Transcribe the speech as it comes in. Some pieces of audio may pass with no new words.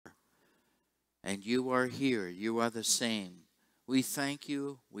And you are here. You are the same. We thank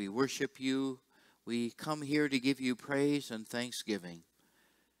you. We worship you. We come here to give you praise and thanksgiving.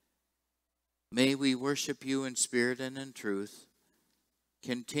 May we worship you in spirit and in truth.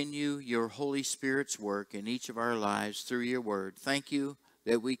 Continue your Holy Spirit's work in each of our lives through your word. Thank you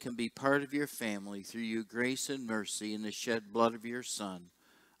that we can be part of your family through your grace and mercy in the shed blood of your Son,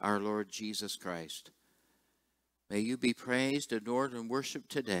 our Lord Jesus Christ. May you be praised, adored, and worshiped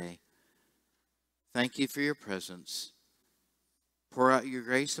today. Thank you for your presence. Pour out your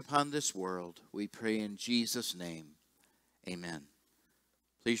grace upon this world. We pray in Jesus' name. Amen.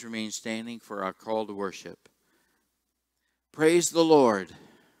 Please remain standing for our call to worship. Praise the Lord.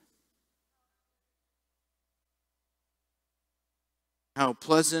 How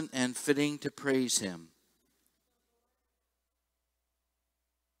pleasant and fitting to praise him.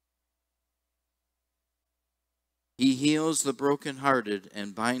 He heals the brokenhearted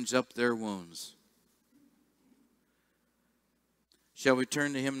and binds up their wounds. Shall we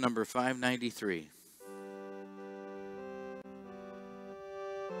turn to hymn number 593?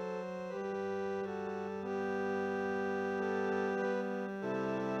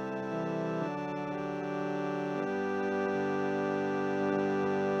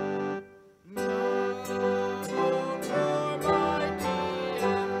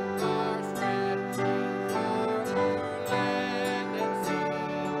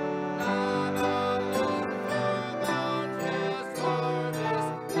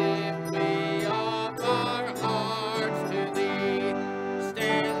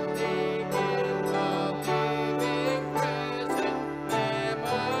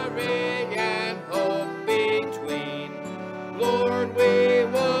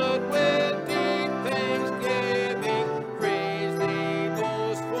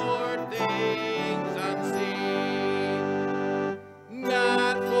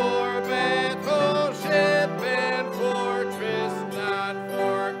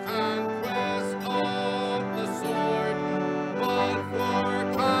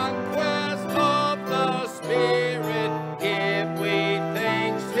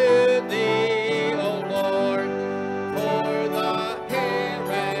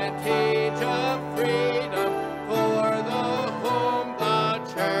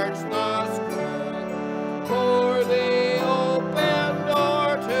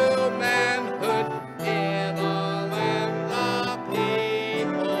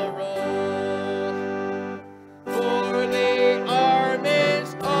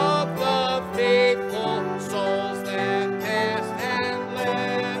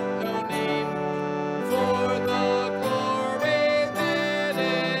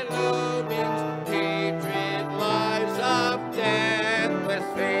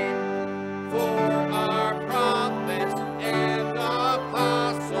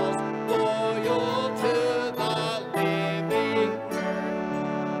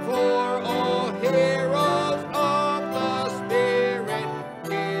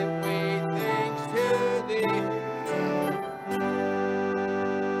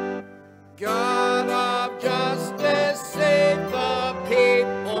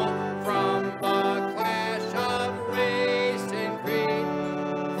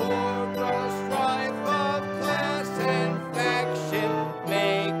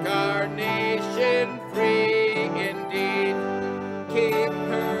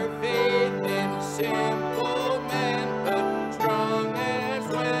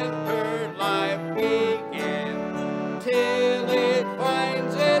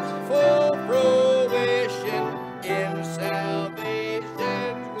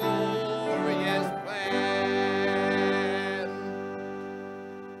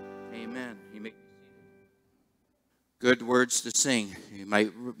 Good words to sing. You might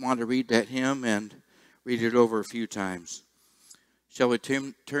want to read that hymn and read it over a few times. Shall we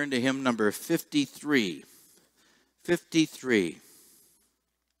turn to hymn number 53? 53.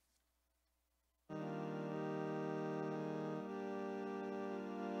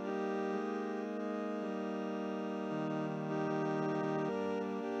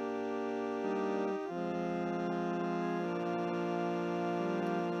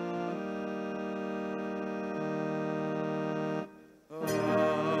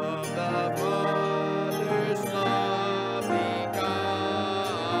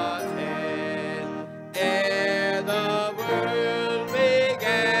 The world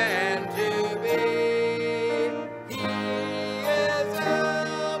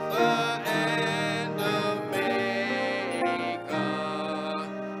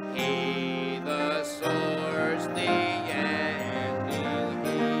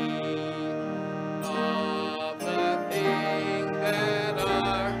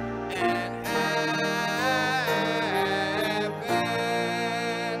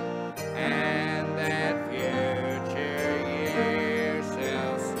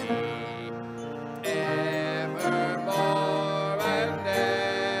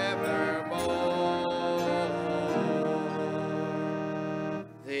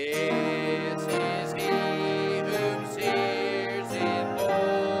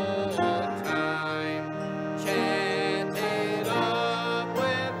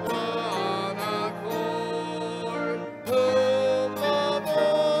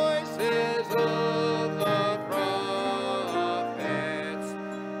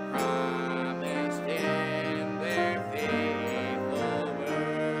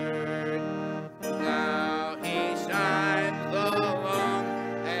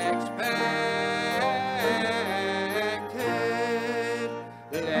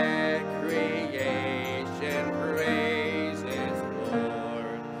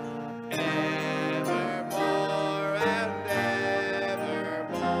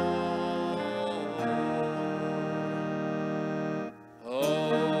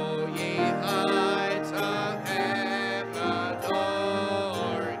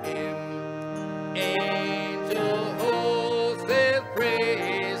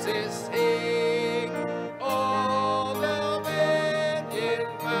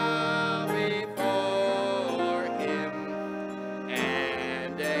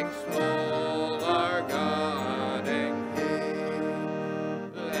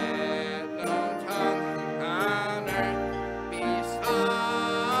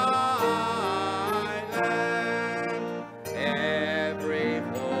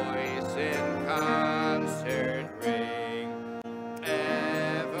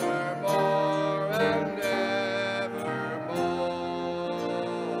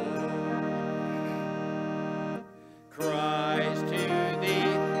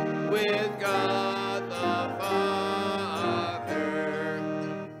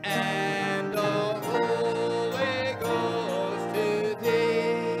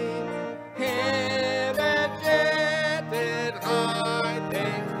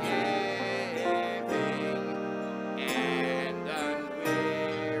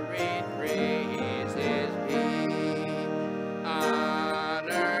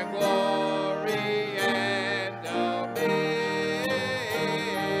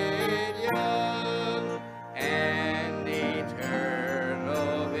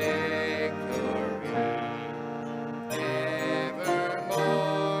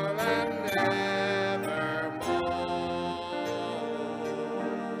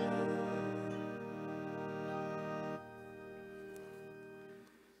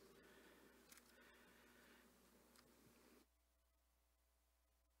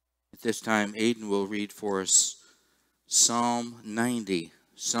At this time, Aiden will read for us Psalm 90.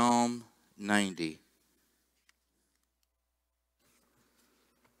 Psalm 90.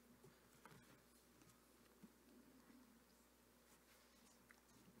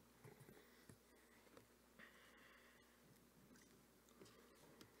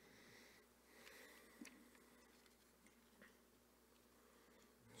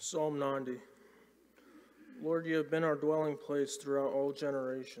 Psalm 90. Lord, you have been our dwelling place throughout all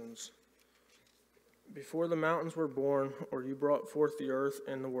generations. Before the mountains were born, or you brought forth the earth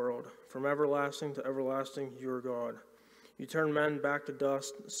and the world, from everlasting to everlasting you are God. You turn men back to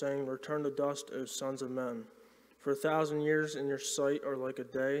dust, saying, Return to dust, O sons of men. For 1,000 years in your sight are like a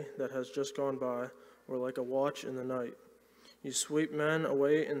day that has just gone by, or like a watch in the night. You sweep men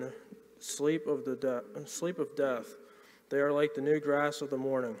away in the sleep of death. They are like the new grass of the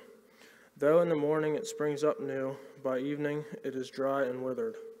morning. Though in the morning it springs up new, by evening it is dry and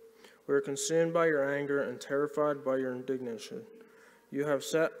withered. We are consumed by your anger and terrified by your indignation. You have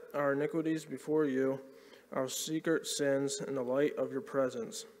set our iniquities before you, our secret sins in the light of your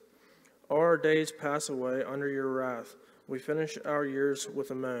presence. All our days pass away under your wrath. We finish our years with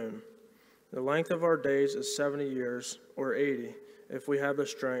a moan. The length of our days is 70 years, or 80, if we have the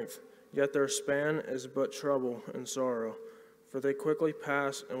strength. Yet their span is but trouble and sorrow, for they quickly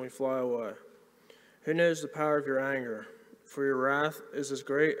pass and we fly away. Who knows the power of your anger? For your wrath is as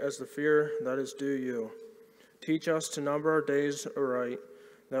great as the fear that is due you. Teach us to number our days aright,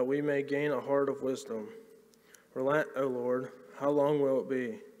 that we may gain a heart of wisdom. Relent, O Lord, how long will it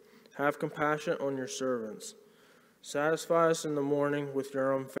be? Have compassion on your servants. Satisfy us in the morning with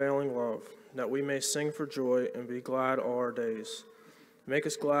your unfailing love, that we may sing for joy and be glad all our days. Make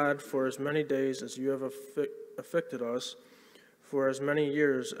us glad for as many days as you have afflicted us, for as many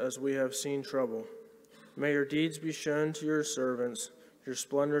years as we have seen trouble. May your deeds be shown to your servants, your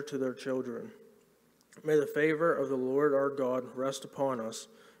splendor to their children. May the favor of the Lord our God rest upon us.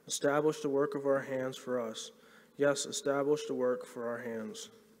 Establish the work of our hands for us. Yes, establish the work for our hands.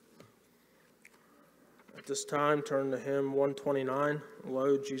 At this time, turn to hymn 129,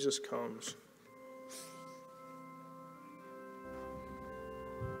 Lo, Jesus Comes.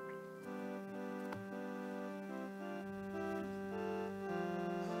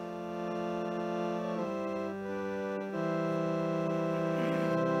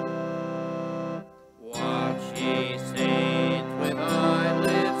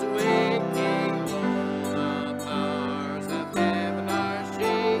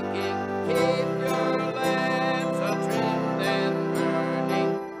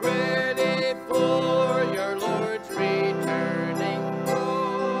 Ready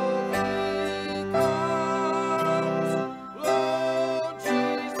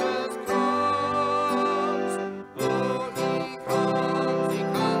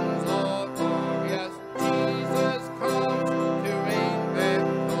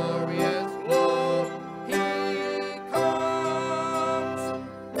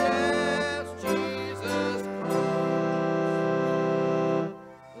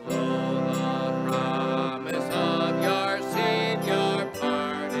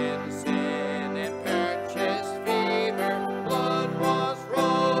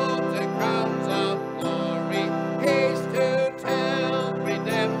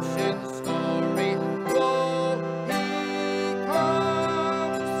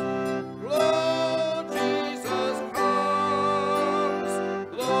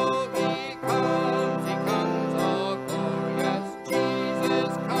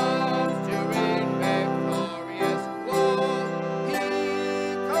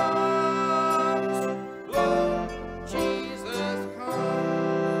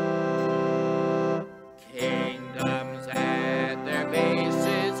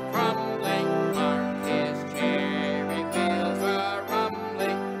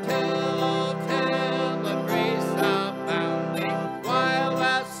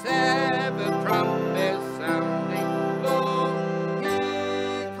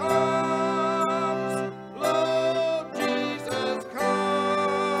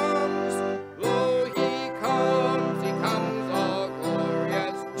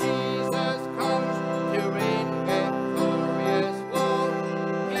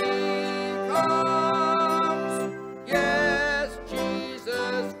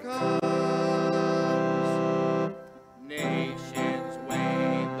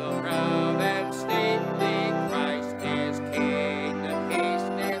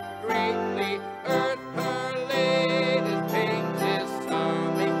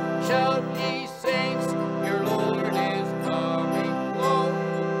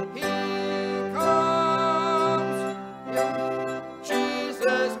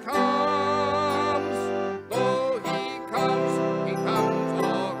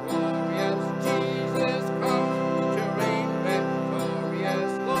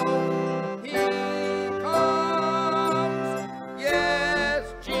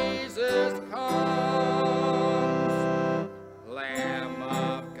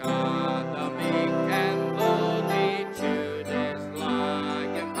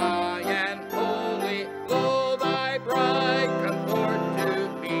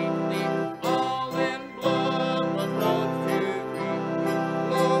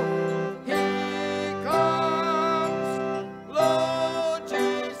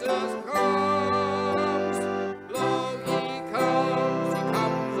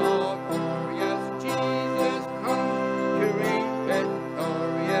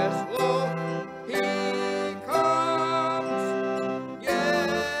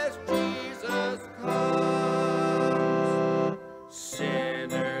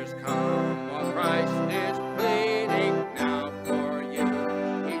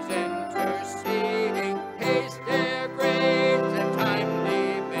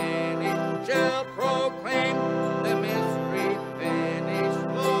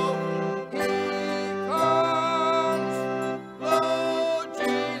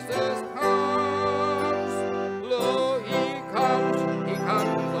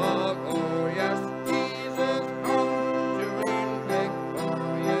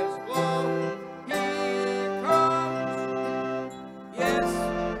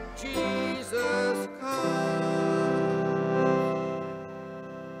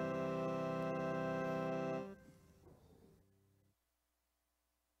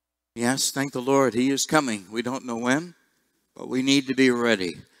Yes, thank the Lord. He is coming. We don't know when, but we need to be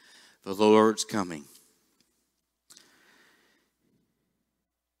ready for the Lord's coming.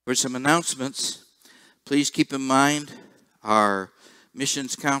 For some announcements, please keep in mind our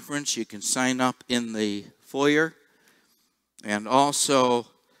missions conference. You can sign up in the foyer. And also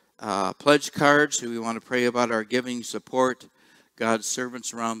pledge cards. We want to pray about our giving support. God's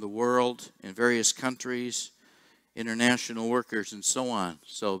servants around the world in various countries, international workers, and so on.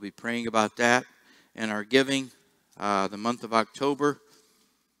 So we'll be praying about that and our giving the month of October.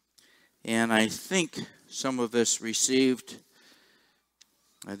 And I think some of us received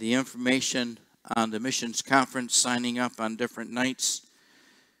the information on the missions conference, signing up on different nights.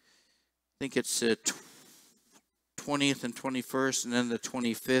 I think it's the 20th and 21st, and then the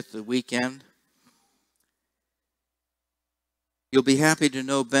 25th, the weekend. You'll be happy to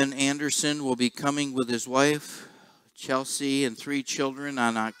know Ben Anderson will be coming with his wife, Chelsea, and 3 children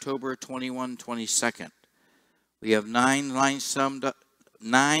on October 21, 22nd. We have 9 lines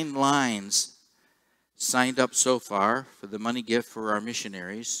signed up so far for the money gift for our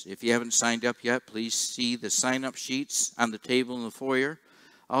missionaries. If you haven't signed up yet, please see the sign-up sheets on the table in the foyer.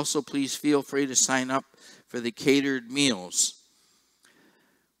 Also, please feel free to sign up for the catered meals.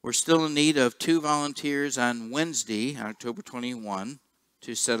 We're still in need of 2 volunteers on Wednesday, October 21,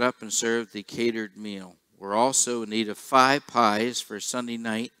 to set up and serve the catered meal. We're also in need of 5 pies for Sunday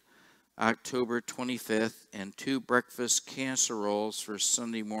night, October 25th, and 2 breakfast casseroles for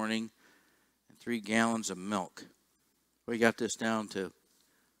Sunday morning, 3 gallons of milk. We got this down to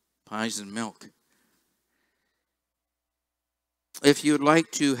pies and milk. If you'd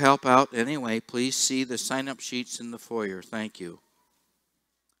like to help out anyway, please see the sign-up sheets in the foyer. Thank you.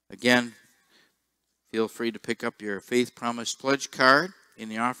 Again, feel free to pick up your Faith Promise Pledge card in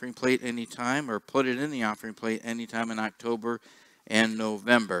the offering plate anytime, or put it in the offering plate anytime in October and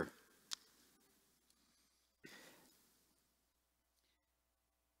November.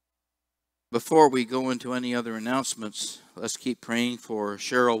 Before we go into any other announcements, let's keep praying for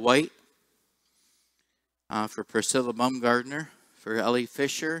Cheryl White, for Priscilla Baumgardner, for Ellie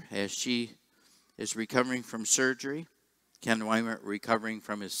Fisher as she is recovering from surgery, Ken Weimer recovering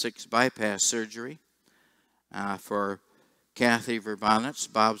from his 6th bypass surgery, for Kathy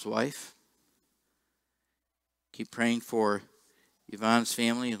Verbanitz, Bob's wife. Keep praying for Yvonne's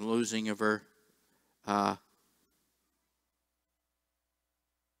family and losing of her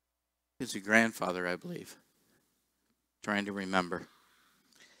He's a grandfather, I believe. Trying to remember.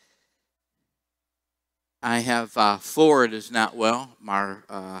 I have Ford is not well.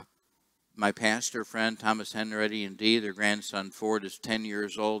 My pastor friend, Thomas Henready, and Dee, their grandson Ford, is 10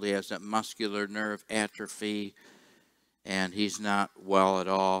 years old. He has that muscular nerve atrophy, and he's not well at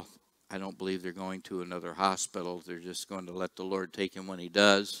all. I don't believe they're going to another hospital. They're just going to let the Lord take him when he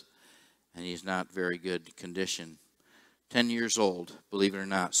does, and he's not very good condition. 10 years old, believe it or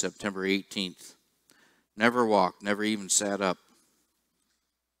not, September 18th. Never walked, never even sat up.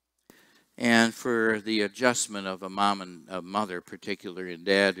 And for the adjustment of a mom and a mother, particularly, and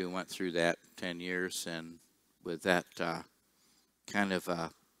dad who went through that 10 years, and with that kind of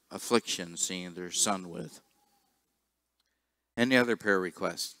affliction seeing their son with. Any other prayer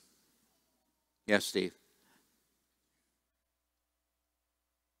requests? Yes, Steve.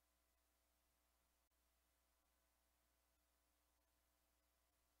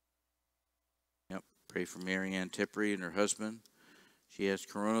 Yep. Pray for Mary Ann Tippery and her husband. She has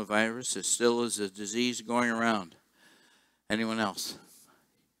coronavirus. It still is a disease going around. Anyone else?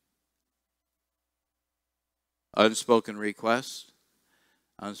 Unspoken requests?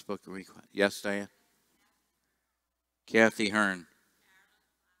 Unspoken request. Yes, Diane? Kathy Hearn.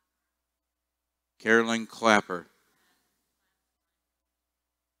 Carolyn Clapper.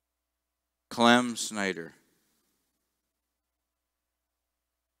 Clem Snyder.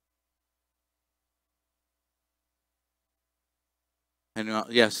 And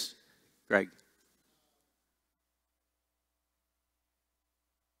yes, Greg.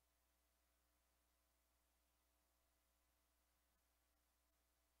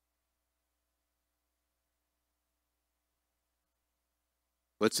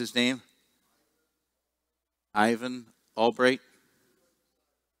 What's his name? Ivan Albright.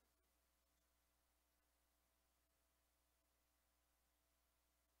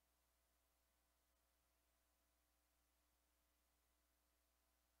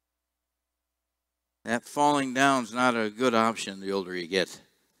 That falling down is not a good option the older you get.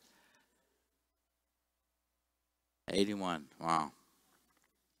 81. Wow.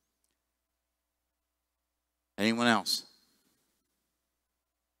 Anyone else?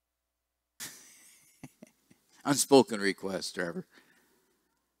 Unspoken request, Trevor.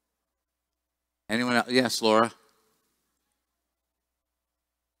 Anyone else? Yes, Laura.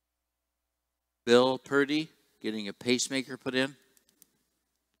 Bill Purdy getting a pacemaker put in.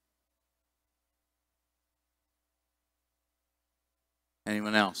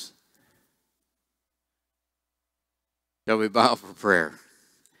 Anyone else? Shall we bow for prayer?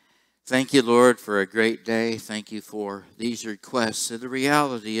 Thank you, Lord, for a great day. Thank you for these requests. And the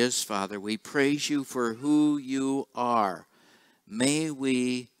reality is, Father, we praise you for who you are. May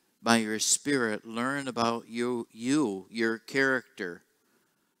we, by your Spirit, learn about you, your character,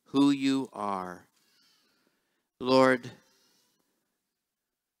 who you are. Lord,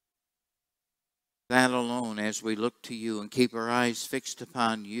 that alone, as we look to you and keep our eyes fixed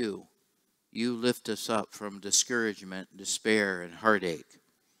upon you, you lift us up from discouragement, despair, and heartache.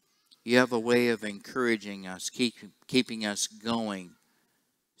 You have a way of encouraging us, keeping us going,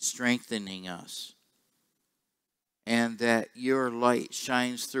 strengthening us. And that your light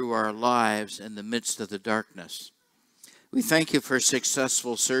shines through our lives in the midst of the darkness. We thank you for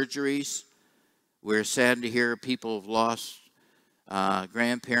successful surgeries. We're saddened to hear people have lost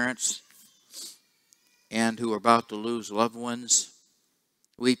grandparents and who are about to lose loved ones.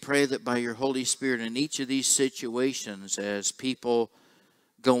 We pray that by your Holy Spirit in each of these situations, as people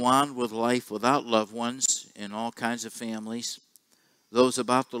go on with life without loved ones in all kinds of families, those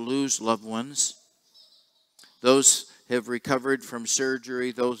about to lose loved ones, those have recovered from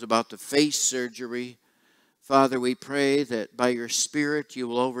surgery, those about to face surgery, Father, we pray that by your Spirit you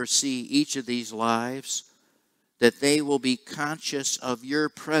will oversee each of these lives, that they will be conscious of your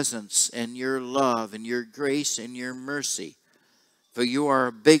presence and your love and your grace and your mercy, for you are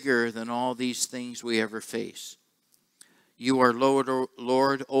bigger than all these things we ever face. You are Lord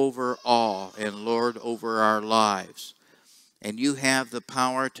over all and Lord over our lives. And you have the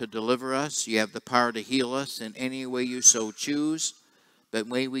power to deliver us. You have the power to heal us in any way you so choose. But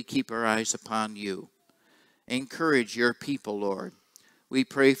may we keep our eyes upon you. Encourage your people, Lord. We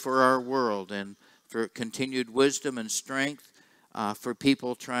pray for our world and for continued wisdom and strength for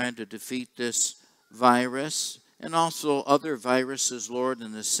people trying to defeat this virus and also other viruses, Lord,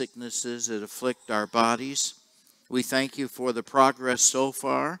 and the sicknesses that afflict our bodies. We thank you for the progress so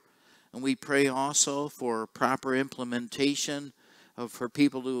far, and we pray also for proper implementation for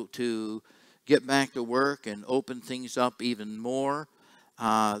people to get back to work and open things up even more,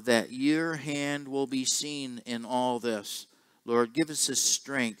 that your hand will be seen in all this. Lord, give us the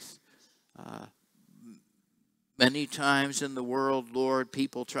strength. Many times in the world, Lord,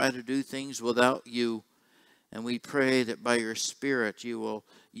 people try to do things without you, and we pray that by your Spirit you will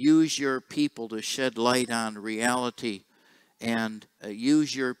use your people to shed light on reality and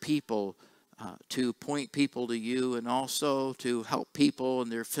use your people to point people to you and also to help people in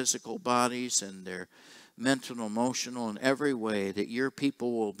their physical bodies and their mental and emotional in every way, that your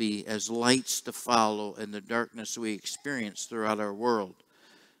people will be as lights to follow in the darkness we experience throughout our world.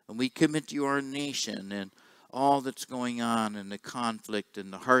 And we commit to our nation and all that's going on and the conflict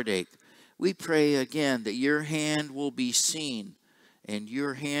and the heartache. We pray again that your hand will be seen, and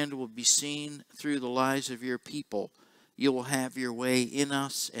your hand will be seen through the lives of your people. You will have your way in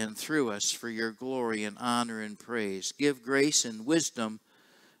us and through us for your glory and honor and praise. Give grace and wisdom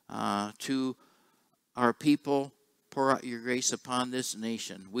to our people. Pour out your grace upon this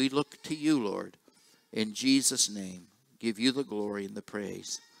nation. We look to you, Lord. In Jesus' name, give you the glory and the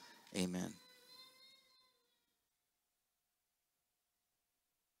praise. Amen.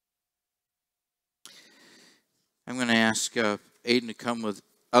 I'm going to ask Aiden to come with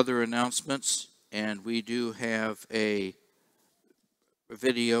other announcements, and we do have a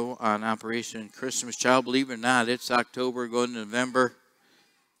video on Operation Christmas Child. Believe it or not, it's October going to November.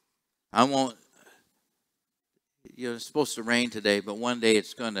 I won't, it's supposed to rain today, but one day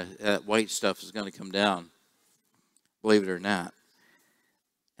it's going to, that white stuff is going to come down, believe it or not.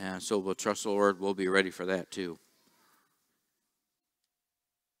 And so we'll trust the Lord, we'll be ready for that too.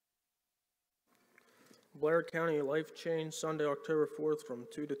 Blair County Life Change, Sunday, October 4th from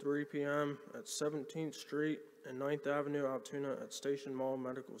 2 to 3 p.m. at 17th Street and 9th Avenue, Altoona at Station Mall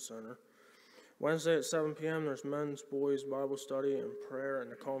Medical Center. Wednesday at 7 p.m. there's men's, boys' Bible study and prayer in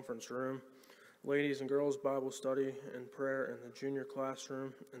the conference room. Ladies and girls' Bible study and prayer in the junior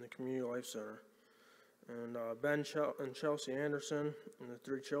classroom in the Community Life Center. And Ben and Chelsea Anderson and the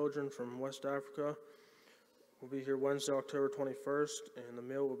 3 children from West Africa will be here Wednesday, October 21st, and the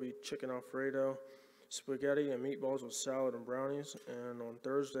meal will be chicken Alfredo, spaghetti and meatballs with salad and brownies. And on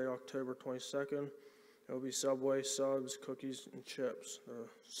Thursday, October 22nd, it will be Subway, subs, cookies, and chips. The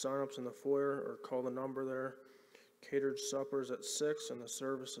sign-ups in the foyer, or call the number there. Catered suppers at 6 and the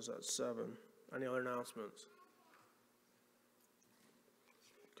service is at 7. Any other announcements?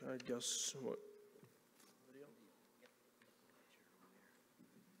 Okay, I guess what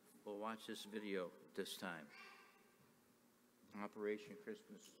will watch this video this time. Operation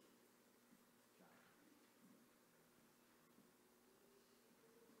Christmas.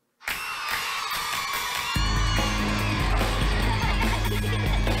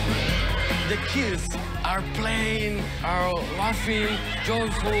 The kids are playing, are laughing,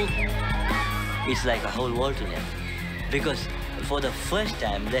 joyful. It's like a whole world to them, because for the first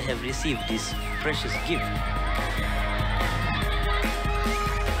time they have received this precious gift.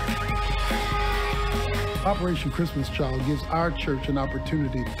 Operation Christmas Child gives our church an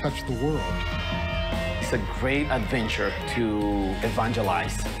opportunity to touch the world. It's a great adventure to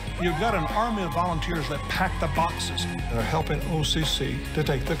evangelize. You've got an army of volunteers that pack the boxes that are helping OCC to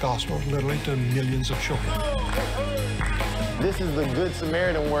take the gospel literally to millions of children. This is the Good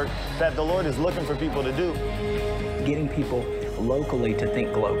Samaritan work that the Lord is looking for people to do. Getting people locally to think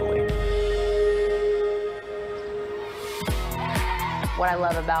globally. What I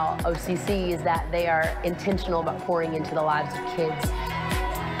love about OCC is that they are intentional about pouring into the lives of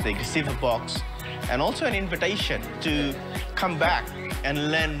kids. They receive a box and also an invitation to come back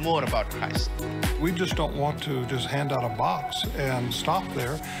and learn more about Christ. We just don't want to just hand out a box and stop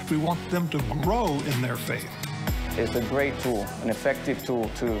there. We want them to grow in their faith. It's a great tool, an effective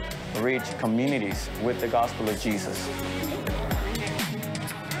tool to reach communities with the gospel of Jesus.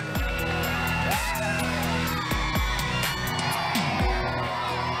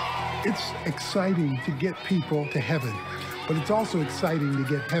 It's exciting to get people to heaven, but it's also exciting to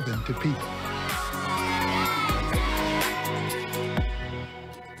get heaven to people.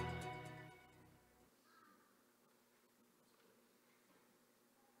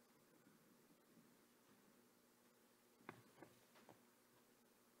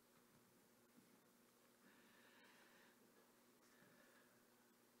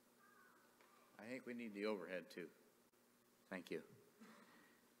 I think we need the overhead too. Thank you.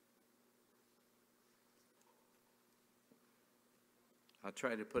 I'll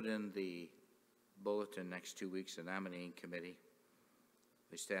try to put in the bulletin next 2 weeks, the nominating committee.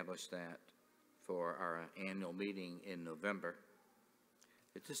 We established that for our annual meeting in November.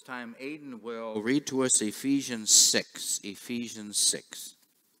 At this time, Aiden will read to us Ephesians 6. Ephesians 6.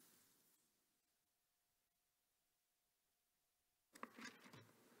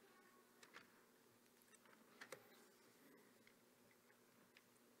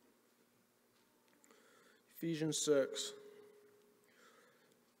 Ephesians 6.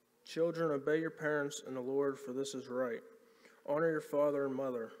 Children, obey your parents in the Lord, for this is right. Honor your father and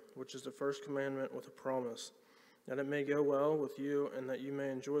mother, which is the first commandment with a promise, that it may go well with you and that you may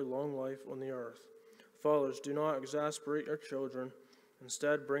enjoy long life on the earth. Fathers, do not exasperate your children.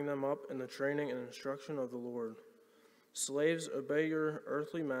 Instead, bring them up in the training and instruction of the Lord. Slaves, obey your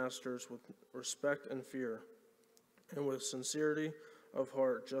earthly masters with respect and fear, and with sincerity of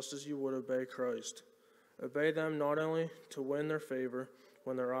heart, just as you would obey Christ. Obey them not only to win their favor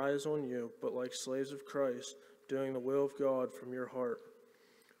when their eye is on you, but like slaves of Christ, doing the will of God from your heart.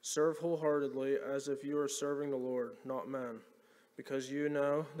 Serve wholeheartedly as if you are serving the Lord, not men, because you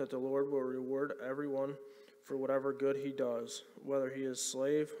know that the Lord will reward everyone for whatever good he does, whether he is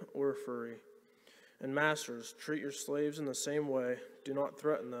slave or free. And masters, treat your slaves in the same way. Do not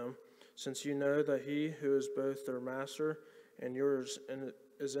threaten them, since you know that he who is both their master and yours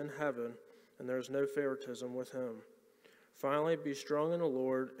is in heaven, and there is no favoritism with him. Finally, be strong in the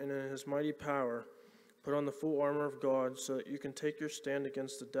Lord and in his mighty power. Put on the full armor of God so that you can take your stand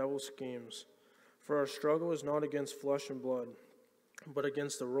against the devil's schemes. For our struggle is not against flesh and blood, but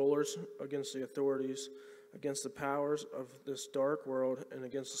against the rulers, against the authorities, against the powers of this dark world, and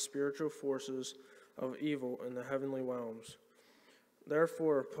against the spiritual forces of evil in the heavenly realms.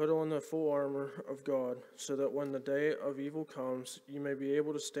 Therefore, put on the full armor of God, so that when the day of evil comes, you may be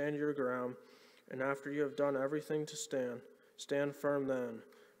able to stand your ground, and after you have done everything to stand firm then,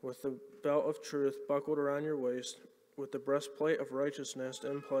 with the belt of truth buckled around your waist, with the breastplate of righteousness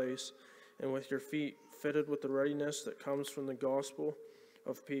in place, and with your feet fitted with the readiness that comes from the gospel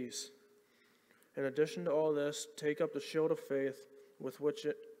of peace. In addition to all this, take up the shield of faith, with which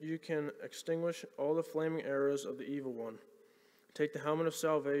you can extinguish all the flaming arrows of the evil one. Take the helmet of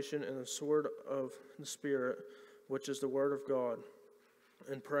salvation and the sword of the Spirit, which is the word of God,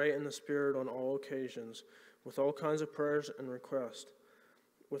 and pray in the Spirit on all occasions, with all kinds of prayers and requests.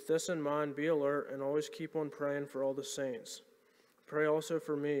 With this in mind, be alert and always keep on praying for all the saints. Pray also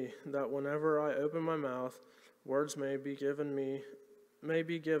for me, that whenever I open my mouth, words may be given me,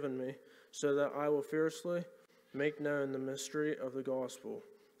 so that I will fiercely make known the mystery of the gospel,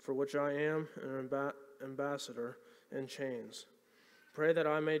 for which I am an ambassador in chains. Pray that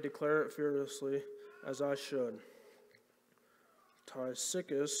I may declare it fearlessly as I should.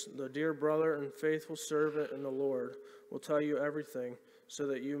 Tychicus, the dear brother and faithful servant in the Lord, will tell you everything, so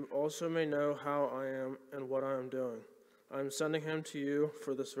that you also may know how I am and what I am doing. I am sending him to you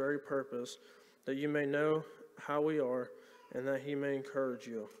for this very purpose, that you may know how we are, and that he may encourage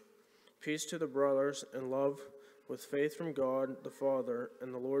you. Peace to the brothers, and love with faith from God the Father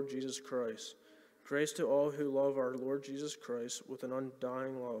and the Lord Jesus Christ. Grace to all who love our Lord Jesus Christ with an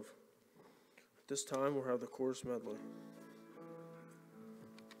undying love. At this time, we'll have the chorus medley.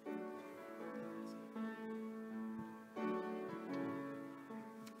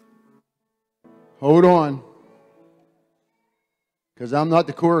 Hold on, because I'm not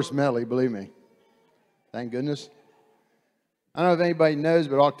the chorus medley, believe me. Thank goodness. I don't know if anybody knows,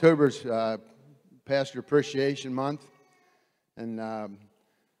 but October's Pastor Appreciation Month. And I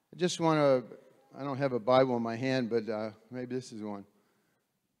just want to, I don't have a Bible in my hand, but maybe this is one.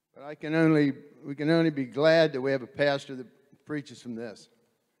 But we can only be glad that we have a pastor that preaches from this.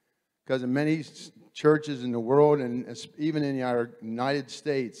 Because in many churches in the world, and even in our United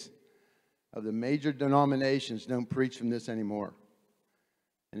States, of the major denominations don't preach from this anymore.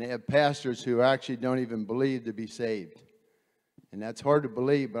 And they have pastors who actually don't even believe to be saved. And that's hard to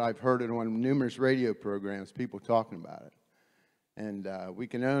believe, but I've heard it on numerous radio programs, people talking about it. And we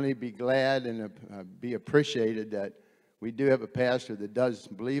can only be glad and be appreciated that we do have a pastor that does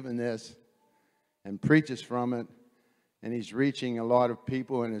believe in this and preaches from it. And he's reaching a lot of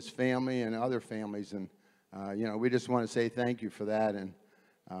people in his family and other families. And, you know, we just want to say thank you for that. And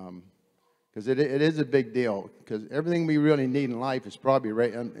because it is a big deal. Because everything we really need in life is probably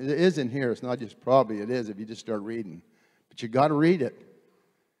right. It is in here. It's not just probably. It is if you just start reading. But you got to read it.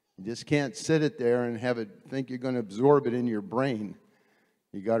 You just can't sit it there and have it think you're going to absorb it in your brain.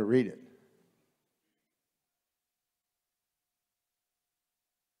 You got to read it.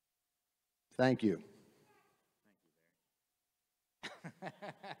 Thank you.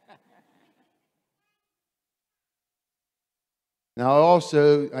 Now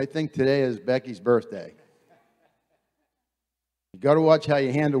also, I think today is Becky's birthday. You got to watch how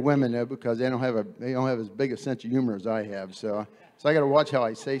you handle women though, because they don't have as big a sense of humor as I have. So I got to watch how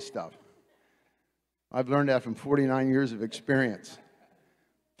I say stuff. I've learned that from 49 years of experience.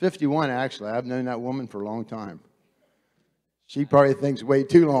 51 actually. I've known that woman for a long time. She probably thinks way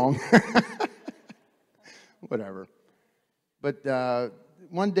too long. Whatever. But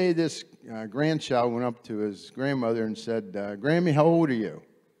one day this grandchild went up to his grandmother and said, "Grammy, how old are you?"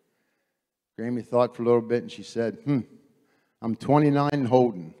 Grammy thought for a little bit and she said, "I'm 29 and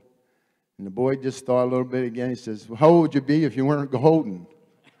holding." And the boy just thought a little bit again. He says, "Well, how old would you be if you weren't holding?"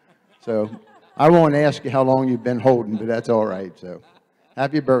 So I won't ask you how long you've been holding, but that's all right. So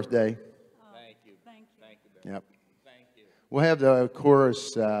happy birthday. Thank you. Thank you. Yep. Thank you. We'll have the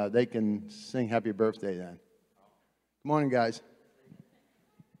chorus. They can sing happy birthday then. Good morning, guys.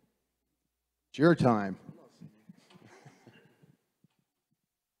 It's your time.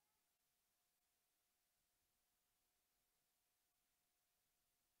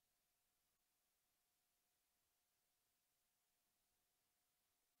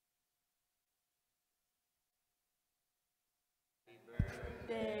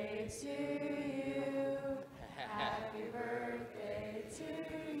 Birthday to you. Happy birthday to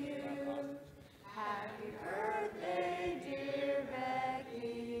you. Happy birthday, dear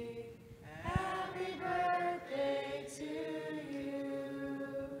Becky. Happy birthday to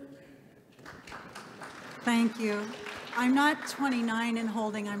you. Thank you. I'm not 29 and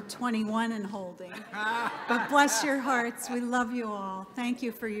holding, I'm 21 and holding. But bless your hearts, we love you all. Thank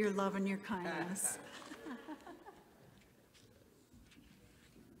you for your love and your kindness.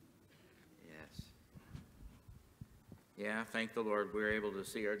 Yeah, thank the Lord. We were able to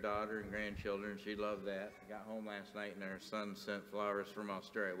see our daughter and grandchildren. She loved that. Got home last night and our son sent flowers from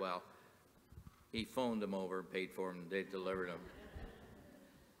Australia. Well, he phoned them over and paid for them. They delivered them.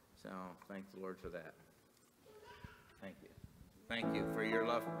 So thank the Lord for that. Thank you. Thank you for your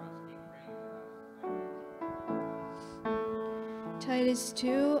love for us. Titus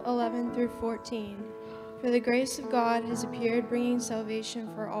 2:11 through 14. For the grace of God has appeared, bringing salvation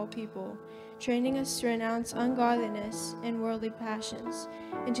for all people, training us to renounce ungodliness and worldly passions,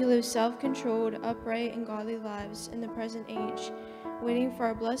 and to live self-controlled, upright, and godly lives in the present age, waiting for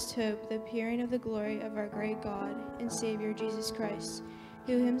our blessed hope, the appearing of the glory of our great God and Savior Jesus Christ,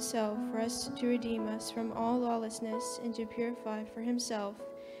 who himself for us to redeem us from all lawlessness and to purify for himself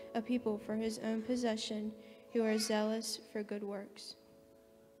a people for his own possession, who are zealous for good works.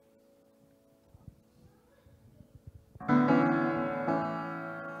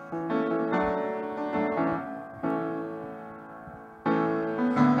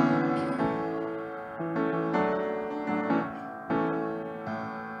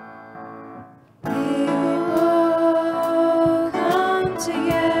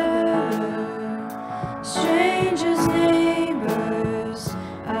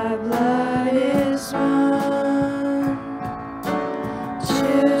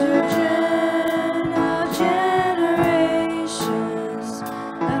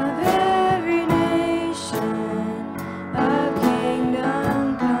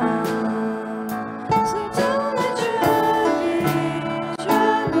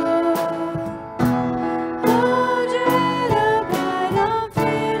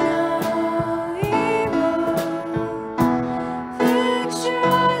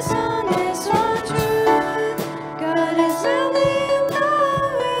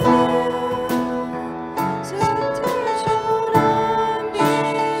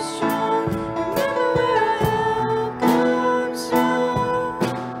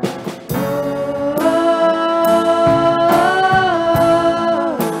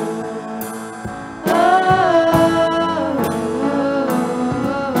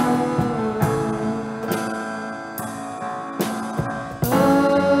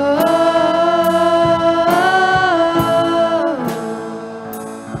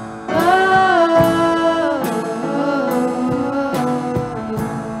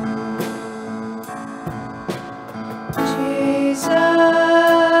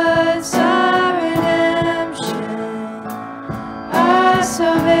 our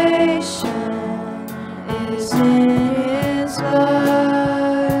salvation is in His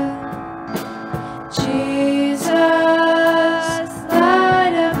blood. Jesus,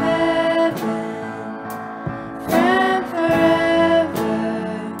 light of heaven, friend forever,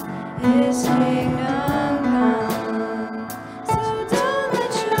 His kingdom come. So don't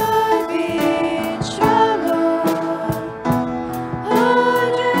let joy be troubled.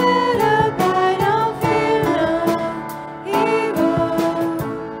 Hold your head up high, don't fear no evil.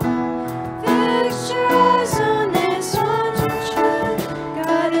 Fix your eyes on this one true truth.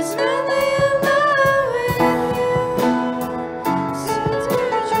 God is madly in love with you. So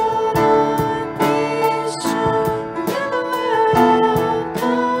take hold on, be strong. Remember where our help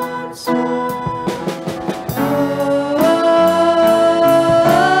comes from.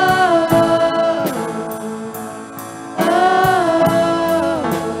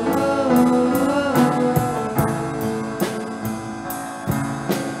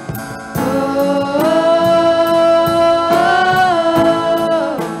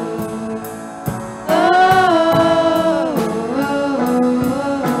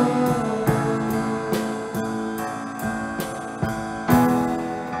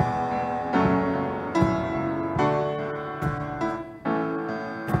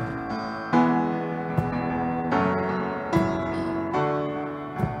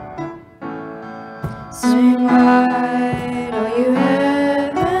 Sing wide, all you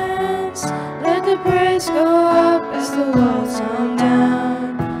heavens, let the praise go up as the walls come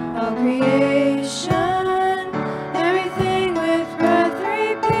down. All creation, everything with breath,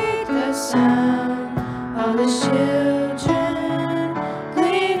 repeat the sound. All the children,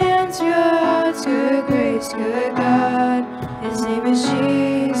 clean hands, your hearts, good grace, good God. His name is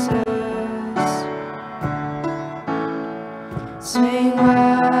Jesus. Swing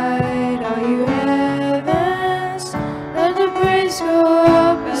wide, all you heavens, let the praise go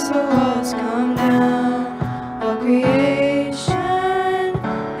up as the walls come down. All creation,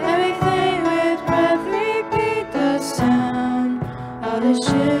 everything with breath, repeat the sound. All the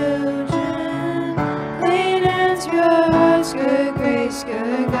children, clean hands, pure hearts, good grace,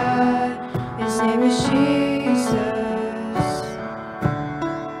 good God. His name is Jesus.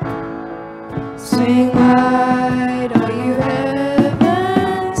 Swing wide, all you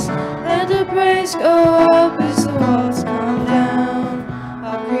heavens, let the praise go up as the walls come down.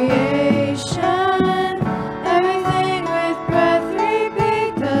 All creation, everything with breath,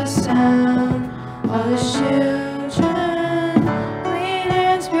 repeat the sound. All the children, clean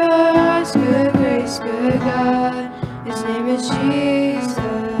hands, pure hearts, good grace, good God. His name is Jesus.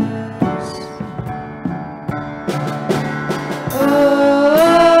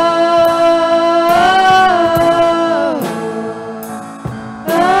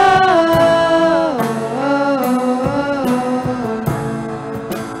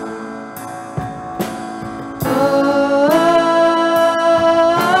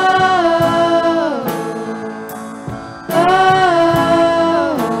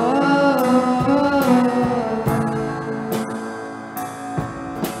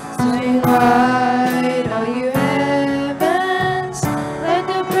 Swing wide, all you heavens, let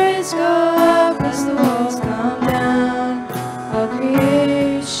the praise go up as the walls come down. All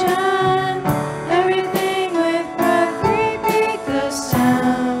creation, everything with breath, repeat the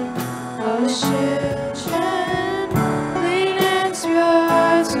sound. All the children, clean hands, pure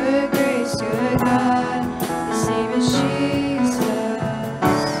hearts, good grace, good God. His name is Jesus.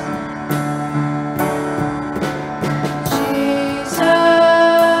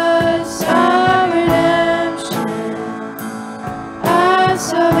 Jesus, our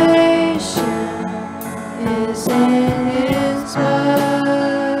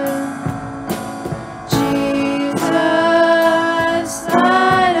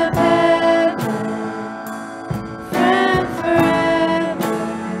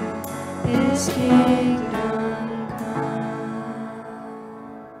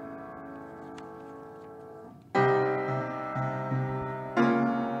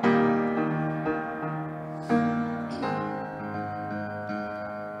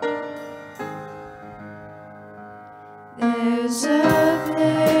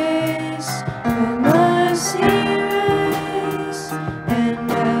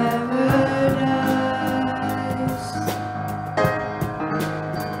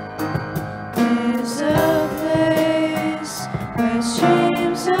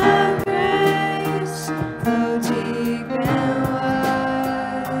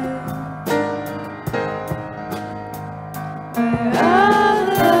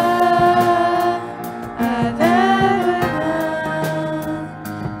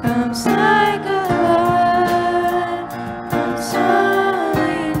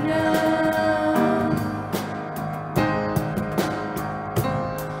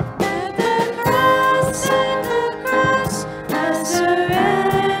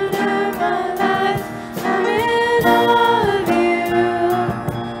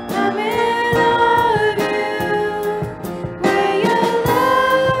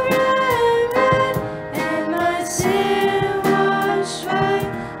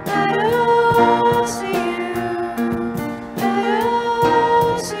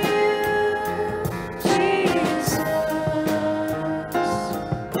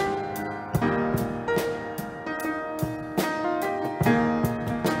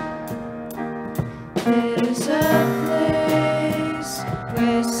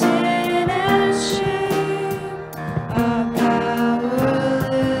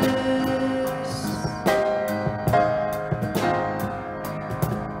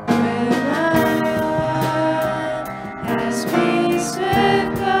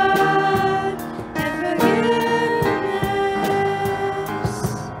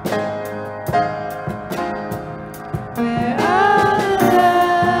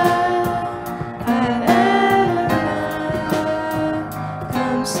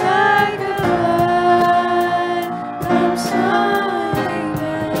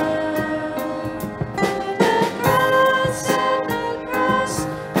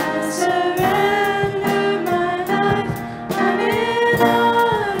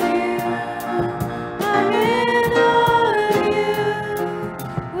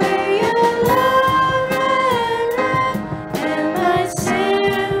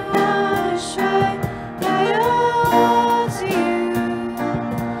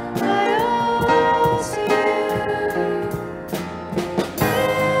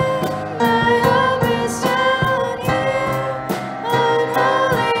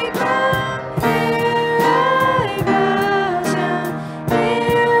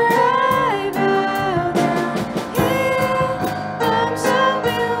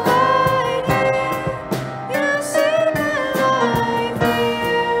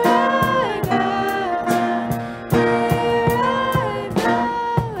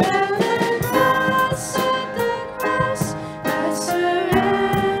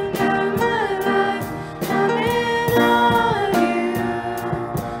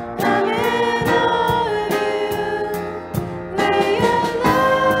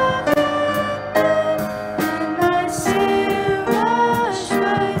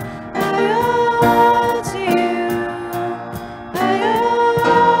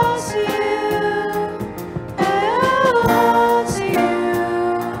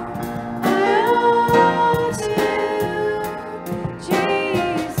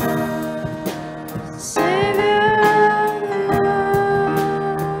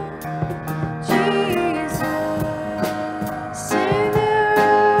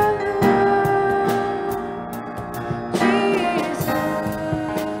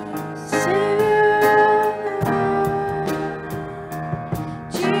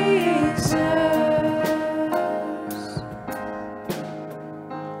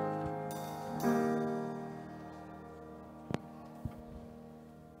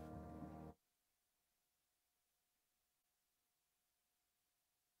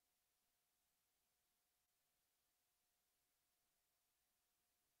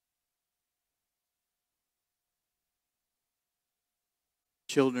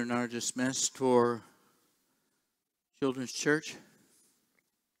Children are dismissed for Children's Church.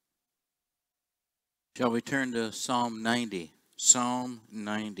 Shall we turn to Psalm 90? Psalm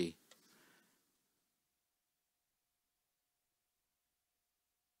 90.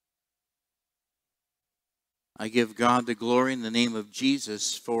 I give God the glory in the name of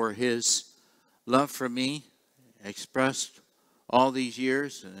Jesus for his love for me, expressed all these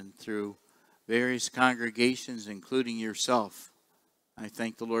years and through various congregations, including yourself. I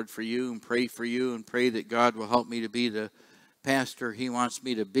thank the Lord for you and pray that God will help me to be the pastor he wants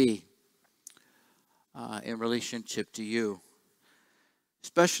me to be in relationship to you,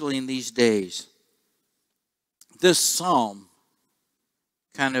 especially in these days. This psalm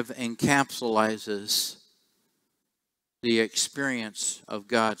kind of encapsulates the experience of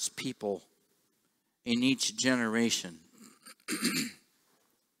God's people in each generation.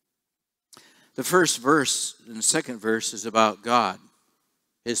 The first verse and the second verse is about God,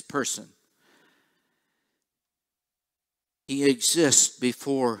 his person. He exists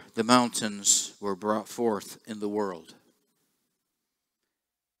before the mountains were brought forth in the world.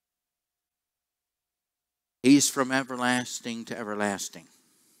 He's from everlasting to everlasting.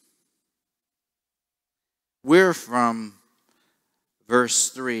 We're from verse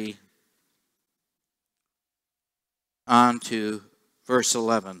 3 on to verse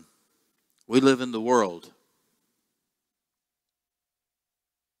 11. We live in the world.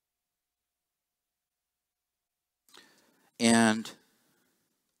 And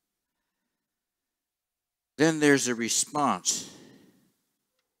then there's a response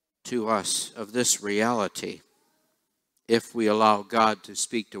to us of this reality if we allow God to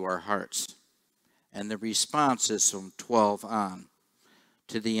speak to our hearts. And the response is from 12 on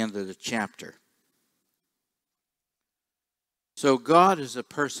to the end of the chapter. So God is a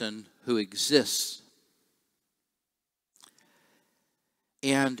person who exists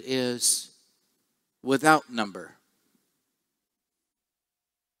and is without number.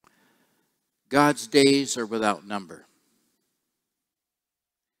 God's days are without number.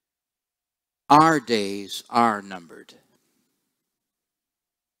 Our days are numbered.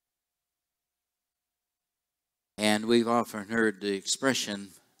 And we've often heard the expression,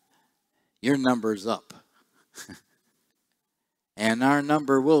 your number's up. And our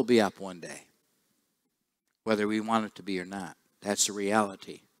number will be up one day, whether we want it to be or not. That's the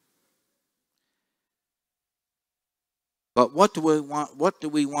reality. But what do we want? What do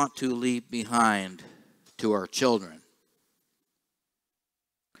we want to leave behind to our children?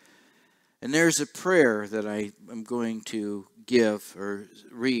 And there's a prayer that I am going to give or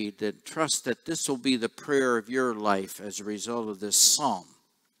read that trust that this will be the prayer of your life as a result of this psalm.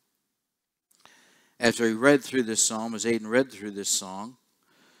 As I read through this psalm, as Aiden read through this song,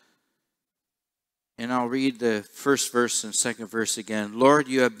 and I'll read the first verse and second verse again. Lord,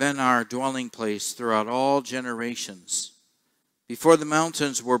 you have been our dwelling place throughout all generations. Before the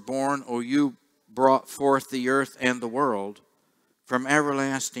mountains were born, O you brought forth the earth and the world. From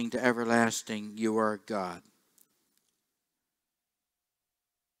everlasting to everlasting, you are God.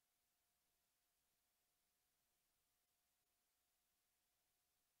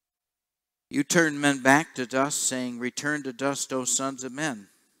 You turn men back to dust, saying, return to dust, O sons of men.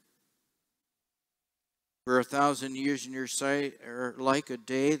 For 1,000 years in your sight are like a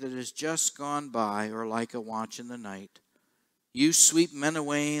day that has just gone by, or like a watch in the night. You sweep men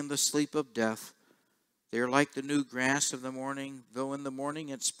away in the sleep of death. They are like the new grass of the morning, though in the morning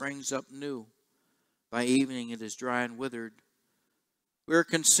it springs up new. By evening it is dry and withered. We are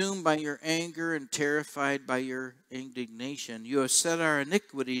consumed by your anger and terrified by your indignation. You have set our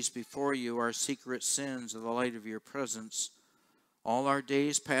iniquities before you, our secret sins in the light of your presence. All our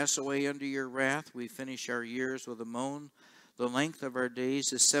days pass away under your wrath. We finish our years with a moan. The length of our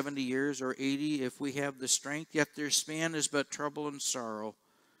days is 70 years or 80 if we have the strength, yet their span is but trouble and sorrow.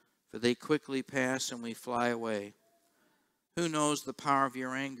 For they quickly pass and we fly away. Who knows the power of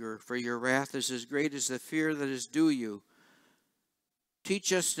your anger? For your wrath is as great as the fear that is due you.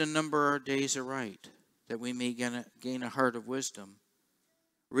 Teach us to number our days aright, that we may gain a heart of wisdom.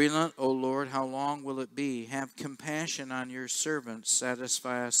 Relent, O Lord, how long will it be? Have compassion on your servants.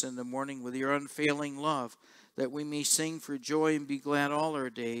 Satisfy us in the morning with your unfailing love, that we may sing for joy and be glad all our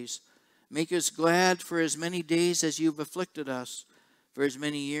days. Make us glad for as many days as you've afflicted us, for as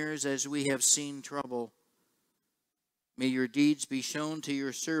many years as we have seen trouble. May your deeds be shown to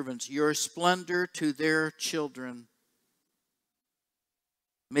your servants, your splendor to their children.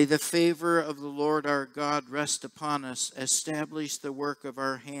 May the favor of the Lord our God rest upon us. Establish the work of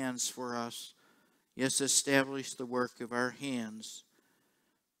our hands for us. Yes, establish the work of our hands.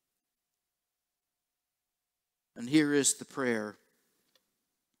 And here is the prayer.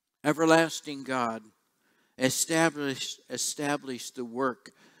 Everlasting God, establish the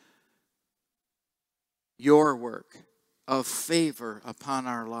work, your work of favor upon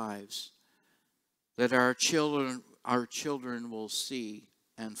our lives, that our children will see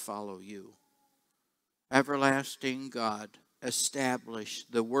and follow you. Everlasting God, establish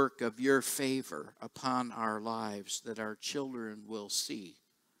the work of your favor upon our lives, that our children will see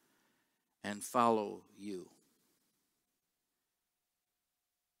and follow you.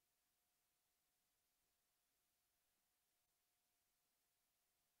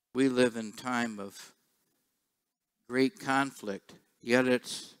 We live in time of great conflict, yet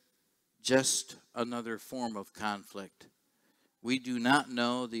it's just another form of conflict. We do not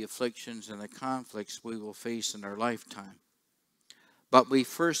know the afflictions and the conflicts we will face in our lifetime. But we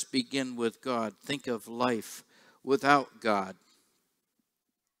first begin with God. Think of life without God.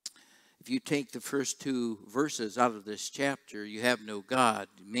 If you take the first two verses out of this chapter, you have no God.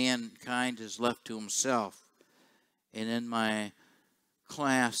 Mankind is left to himself. And in my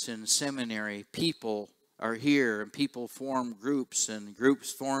class in seminary, people are here, and people form groups, and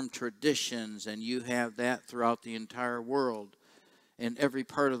groups form traditions, and you have that throughout the entire world. In every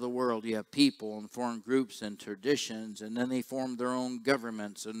part of the world, you have people and form groups and traditions, and then they form their own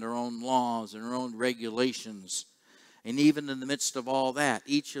governments and their own laws and their own regulations. And even in the midst of all that,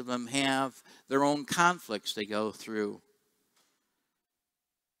 each of them have their own conflicts they go through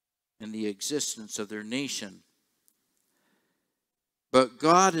in the existence of their nation. But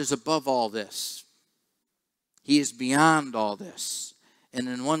God is above all this. He is beyond all this. And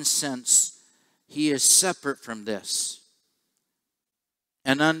in one sense, He is separate from this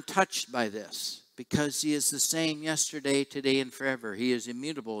and untouched by this, because He is the same yesterday, today, and forever. He is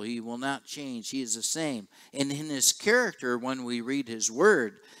immutable. He will not change. He is the same. And in His character, when we read His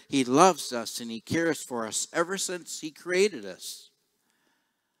Word, He loves us and He cares for us ever since He created us.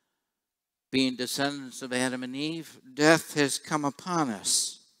 Being descendants of Adam and Eve, death has come upon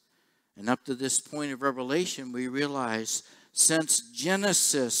us. And up to this point of Revelation, we realize since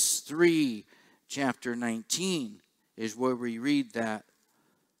Genesis 3, chapter 19, is where we read that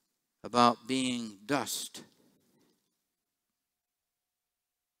about being dust.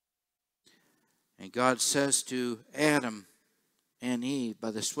 And God says to Adam and Eve, by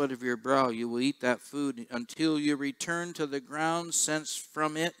the sweat of your brow you will eat that food until you return to the ground, since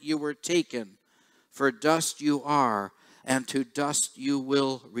from it you were taken. For dust you are, and to dust you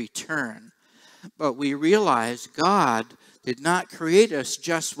will return. But we realize God did not create us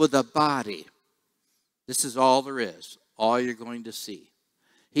just with a body. This is all there is, all you're going to see.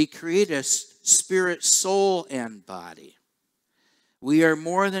 He created us spirit, soul, and body. We are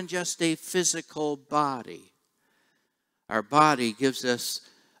more than just a physical body. Our body gives us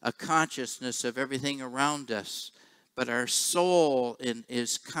a consciousness of everything around us, but our soul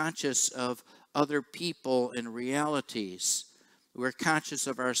is conscious of other people and realities. We're conscious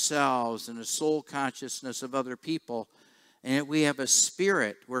of ourselves and a soul consciousness of other people. And we have a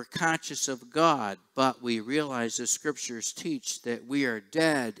spirit. We're conscious of God, but we realize the scriptures teach that we are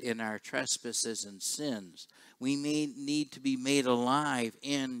dead in our trespasses and sins. We may need to be made alive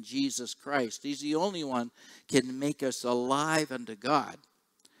in Jesus Christ. He's the only one can make us alive unto God.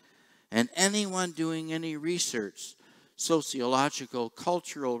 And anyone doing any research, sociological,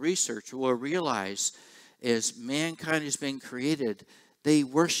 cultural research, will realize as mankind has been created, they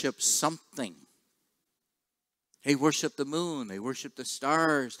worship something. They worship the moon, they worship the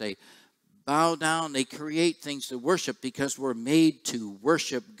stars, they bow down, they create things to worship because we're made to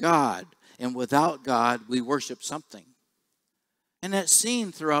worship God. And without God, we worship something. And that's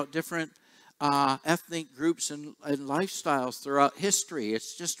seen throughout different ethnic groups and lifestyles throughout history.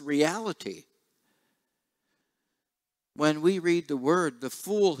 It's just reality. When we read the word, the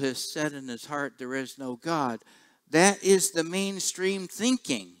fool has said in his heart, there is no God. That is the mainstream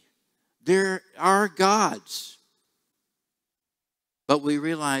thinking. There are gods. But we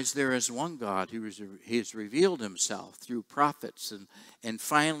realize there is one God who has revealed himself through prophets and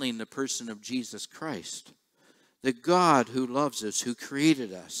finally in the person of Jesus Christ. The God who loves us, who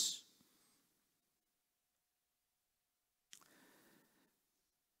created us.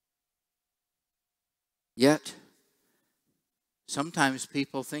 Yet, sometimes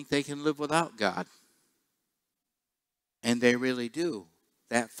people think they can live without God. And they really do.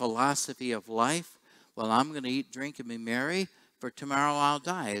 That philosophy of life, well, I'm going to eat, drink, and be merry, for tomorrow I'll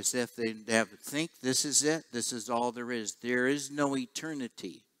die. As if they think this is it, this is all there is. There is no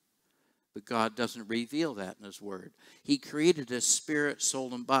eternity. But God doesn't reveal that in His Word. He created us spirit,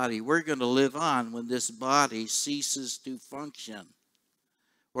 soul, and body. We're going to live on when this body ceases to function.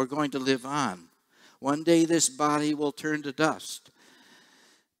 We're going to live on. One day this body will turn to dust.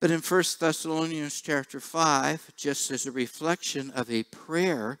 But in 1 Thessalonians chapter 5, just as a reflection of a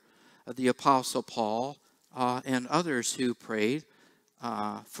prayer of the Apostle Paul and others who prayed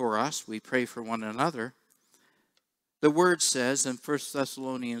for us, we pray for one another. The word says in 1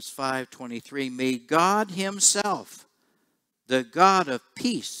 Thessalonians 5:23, may God Himself, the God of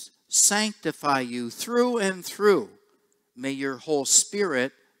peace, sanctify you through and through. May your whole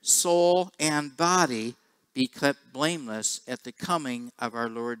spirit, soul, and body be kept blameless at the coming of our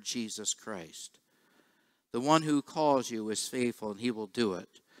Lord Jesus Christ. The one who calls you is faithful, and He will do it.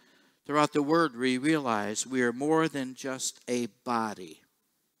 Throughout the Word, we realize we are more than just a body.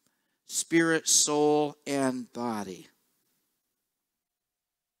 Spirit, soul, and body.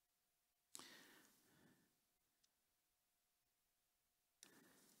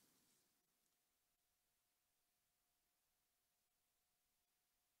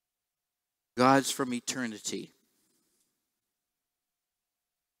 God's from eternity.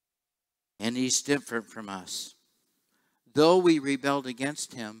 And He's different from us. Though we rebelled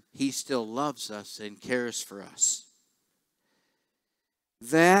against Him, He still loves us and cares for us.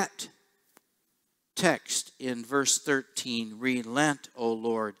 That text in verse 13, relent, O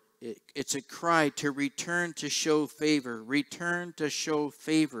Lord. It's a cry to return to show favor. Return to show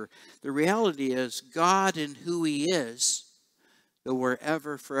favor. The reality is God and who He is, though we're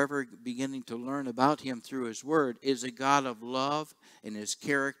forever beginning to learn about Him through His Word, is a God of love and His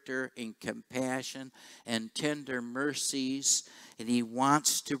character and compassion and tender mercies, and He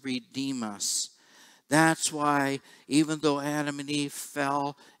wants to redeem us. That's why even though Adam and Eve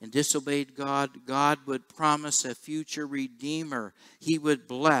fell and disobeyed God, God would promise a future Redeemer. He would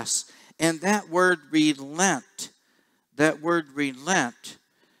bless. And that word relent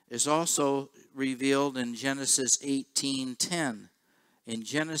is also revealed in Genesis 18:10. In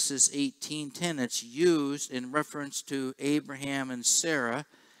Genesis 18:10, it's used in reference to Abraham and Sarah,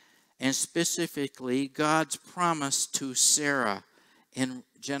 and specifically God's promise to Sarah in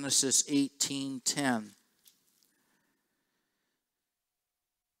Genesis 18:10.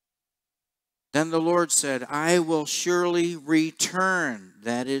 Then the Lord said, I will surely return.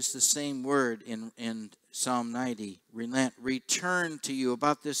 That is the same word in Psalm 90. Relent, return to you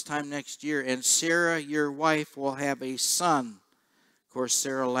about this time next year, and Sarah, your wife, will have a son. Of course,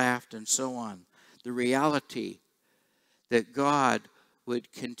 Sarah laughed and so on. The reality that God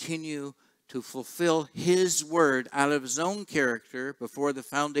would continue to fulfill his word out of his own character before the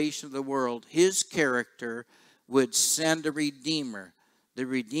foundation of the world. His character would send a Redeemer. The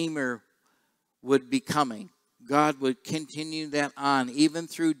Redeemer would be coming. God would continue that on. Even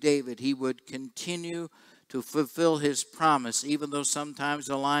through David, he would continue to fulfill his promise. Even though sometimes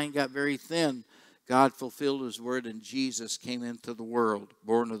the line got very thin, God fulfilled his word and Jesus came into the world,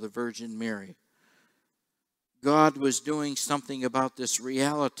 born of the Virgin Mary. God was doing something about this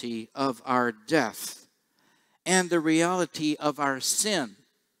reality of our death and the reality of our sin.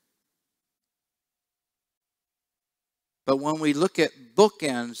 But when we look at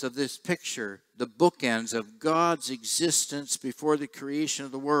bookends of this picture, the bookends of God's existence before the creation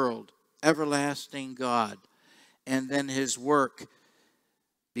of the world, everlasting God, and then his work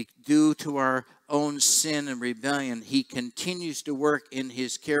due to our own sin and rebellion, he continues to work in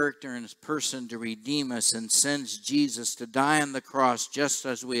his character and his person to redeem us and sends Jesus to die on the cross just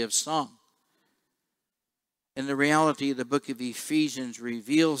as we have sung. And the reality of the book of Ephesians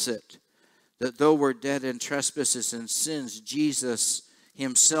reveals it, that though we're dead in trespasses and sins, Jesus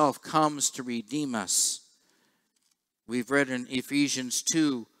himself comes to redeem us. We've read in Ephesians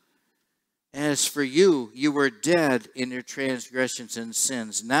 2, as for you, you were dead in your transgressions and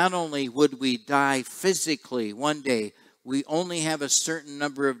sins. Not only would we die physically one day, we only have a certain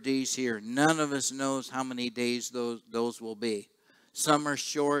number of days here. None of us knows how many days those will be. Some are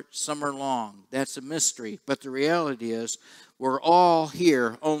short, some are long. That's a mystery. But the reality is, we're all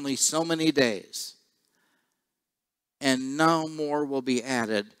here only so many days. And no more will be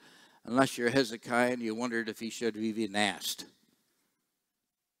added, unless you're Hezekiah and you wondered if he should have even asked.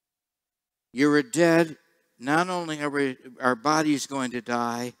 You were dead. Not only are our bodies going to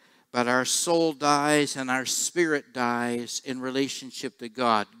die, but our soul dies and our spirit dies in relationship to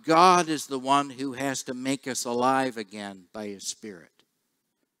God. God is the one who has to make us alive again by his Spirit.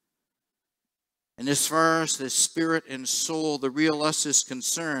 And as far as the spirit and soul, the real us is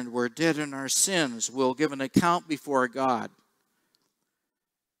concerned, we're dead in our sins. We'll give an account before God.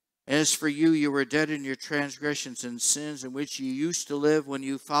 As for you, you were dead in your transgressions and sins in which you used to live when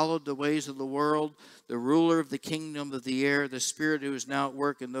you followed the ways of the world, the ruler of the kingdom of the air, the spirit who is now at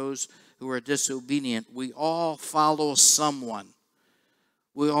work in those who are disobedient. We all follow someone.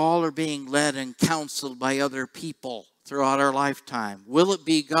 We all are being led and counseled by other people throughout our lifetime. Will it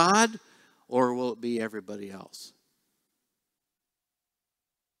be God or will it be everybody else?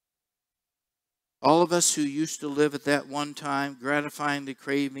 All of us who used to live at that one time, gratifying the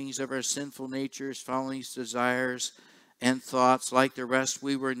cravings of our sinful natures, following these desires and thoughts, like the rest,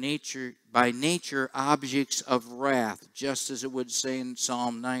 we were by nature objects of wrath, just as it would say in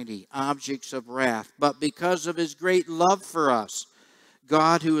Psalm 90, objects of wrath. But because of his great love for us,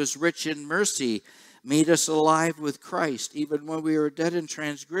 God, who is rich in mercy, made us alive with Christ, even when we were dead in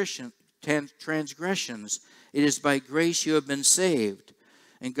transgressions. It is by grace you have been saved.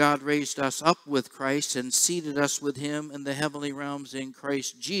 And God raised us up with Christ and seated us with him in the heavenly realms in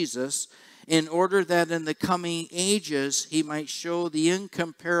Christ Jesus, in order that in the coming ages he might show the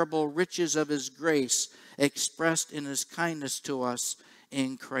incomparable riches of his grace expressed in his kindness to us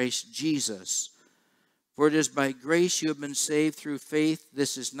in Christ Jesus. For it is by grace you have been saved through faith.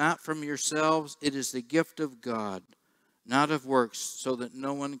 This is not from yourselves, it is the gift of God, not of works, so that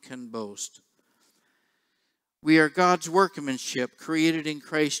no one can boast. We are God's workmanship, created in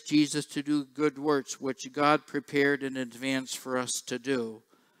Christ Jesus to do good works, which God prepared in advance for us to do.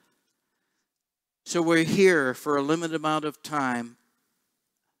 So we're here for a limited amount of time,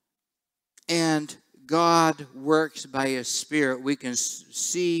 and God works by his Spirit. We can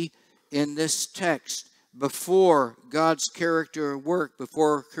see in this text, before God's character work,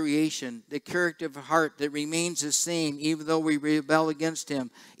 before creation, the character of heart that remains the same even though we rebel against him,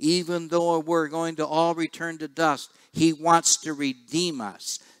 even though we're going to all return to dust. He wants to redeem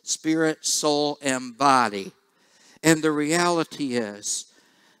us, spirit, soul, and body. And the reality is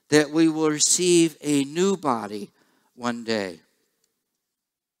that we will receive a new body one day.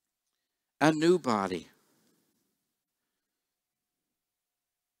 A new body.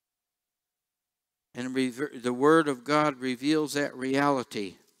 And the Word of God reveals that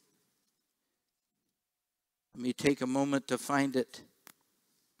reality. Let me take a moment to find it.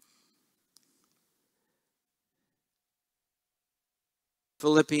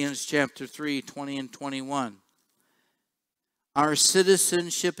 Philippians chapter 3, 20 and 21. Our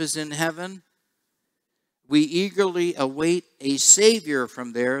citizenship is in heaven. We eagerly await a Savior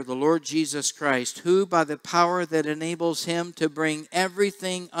from there, the Lord Jesus Christ, who, by the power that enables him to bring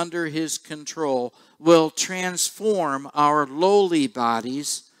everything under his control, will transform our lowly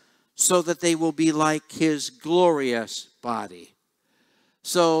bodies so that they will be like his glorious body.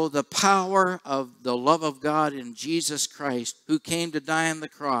 So the power of the love of God in Jesus Christ, who came to die on the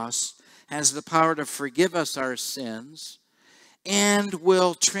cross, has the power to forgive us our sins and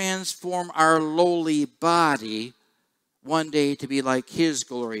will transform our lowly body one day to be like his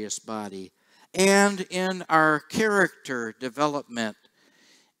glorious body. And in our character development,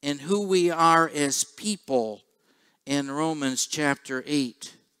 in who we are as people in Romans chapter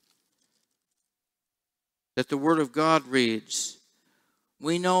 8, that the Word of God reads,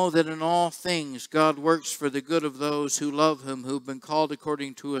 we know that in all things God works for the good of those who love him, who've been called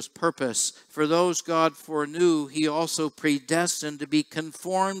according to his purpose. For those God foreknew, he also predestined to be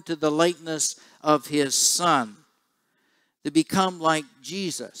conformed to the likeness of his Son, to become like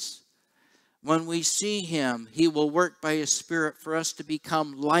Jesus. When we see him, he will work by his Spirit for us to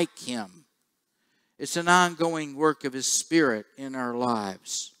become like him. It's an ongoing work of his Spirit in our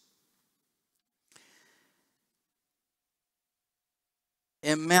lives.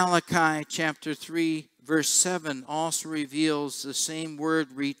 In Malachi chapter 3, verse 7 also reveals the same word,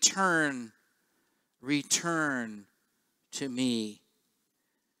 return, return to me.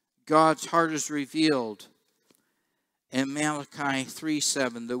 God's heart is revealed in Malachi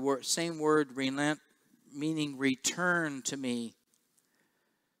 3:7. The same word, relent, meaning return to me.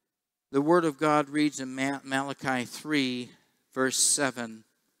 The Word of God reads in Malachi 3, verse 7.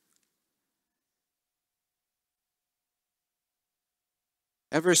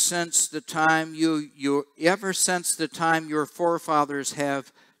 Ever since the time your forefathers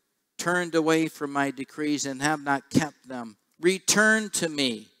have turned away from my decrees and have not kept them, return to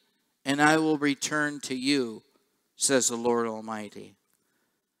me, and I will return to you, says the Lord Almighty.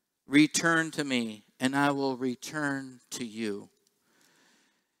 Return to me, and I will return to you.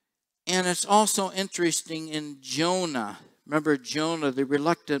 And it's also interesting in Jonah. Remember Jonah, the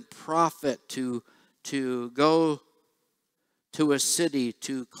reluctant prophet, to go to a city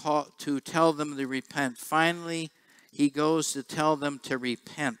to tell them to repent. Finally, he goes to tell them to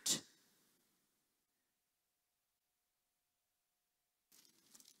repent.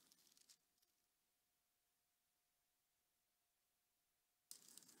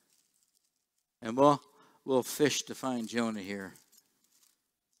 And we'll fish to find Jonah here.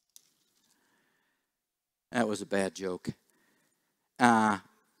 That was a bad joke. Jonah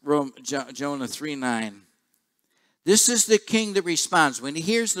 3:9. This is the king that responds. When he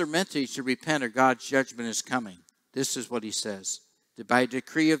hears their message to repent or God's judgment is coming, this is what he says. By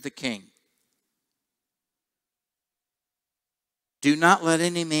decree of the king, do not let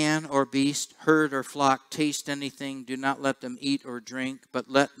any man or beast, herd or flock taste anything. Do not let them eat or drink, but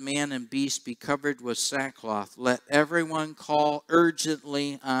let man and beast be covered with sackcloth. Let everyone call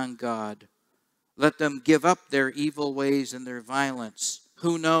urgently on God. Let them give up their evil ways and their violence.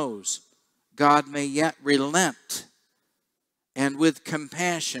 Who knows? God may yet relent and with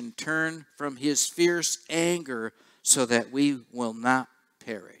compassion turn from his fierce anger so that we will not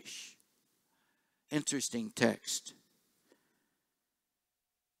perish. Interesting text.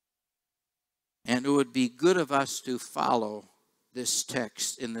 And it would be good of us to follow this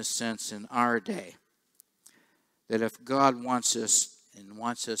text in this sense in our day. That if God wants us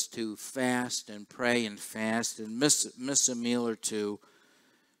to fast and pray and fast and miss a meal or two,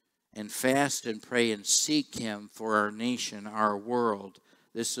 and fast and pray and seek him for our nation, our world,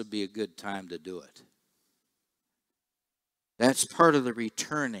 this would be a good time to do it. That's part of the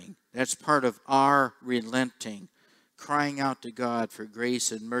returning. That's part of our relenting, crying out to God for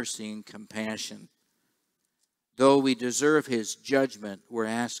grace and mercy and compassion. Though we deserve his judgment, we're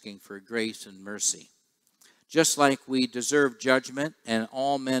asking for grace and mercy. Just like we deserve judgment, and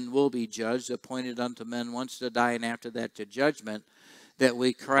all men will be judged, appointed unto men once to die, and after that to judgment, that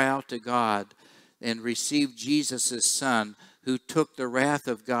we cry out to God and receive Jesus, his Son, who took the wrath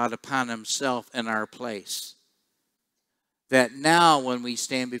of God upon himself in our place. That now when we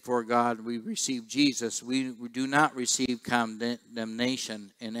stand before God, we receive Jesus, we do not receive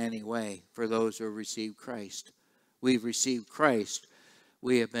condemnation in any way for those who have received Christ. We've received Christ.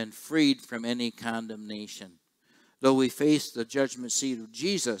 We have been freed from any condemnation. Though we face the judgment seat of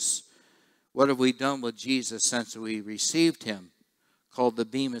Jesus, what have we done with Jesus since we received him? Called the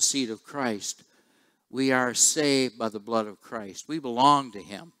bema seat of Christ. We are saved by the blood of Christ. We belong to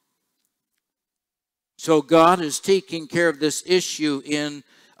him. So God is taking care of this issue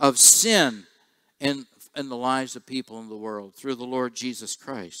of sin in the lives of people in the world through the Lord Jesus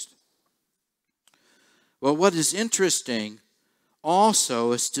Christ. Well, what is interesting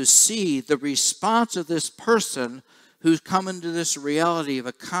also is to see the response of this person who's come into this reality of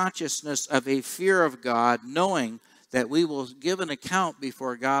a consciousness of a fear of God, knowing that we will give an account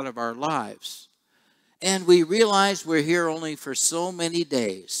before God of our lives. And we realize we're here only for so many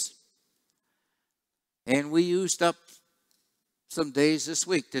days. And we used up some days this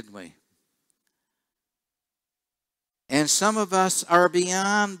week, didn't we? And some of us are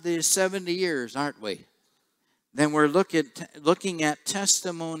beyond the 70 years, aren't we? Then we're looking at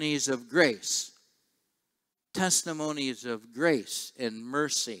testimonies of grace. Testimonies of grace and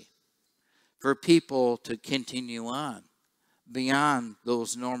mercy for people to continue on beyond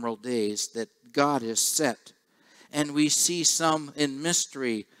those normal days that God has set. And we see some in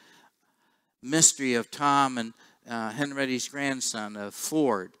mystery of Tom and Henriette's grandson, of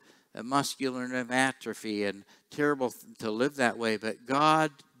Ford, a muscular nerve atrophy, and terrible to live that way. But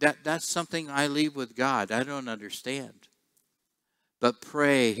God, that's something I leave with God. I don't understand. But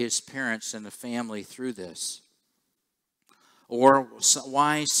pray his parents and the family through this. Or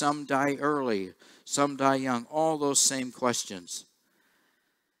why some die early, some die young, all those same questions.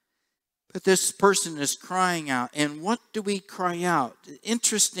 But this person is crying out. And what do we cry out?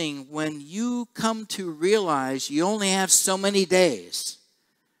 Interesting, when you come to realize you only have so many days,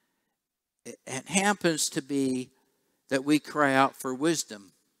 it happens to be that we cry out for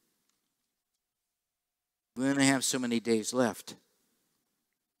wisdom. We only have so many days left.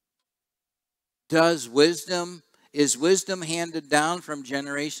 Is wisdom handed down from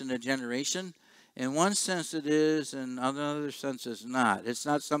generation to generation? In one sense it is, in another sense it's not. It's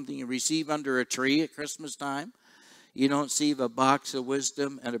not something you receive under a tree at Christmas time. You don't receive a box of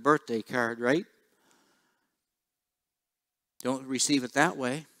wisdom and a birthday card, right? Don't receive it that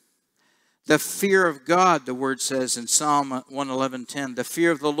way. The fear of God, the word says in Psalm 111:10, the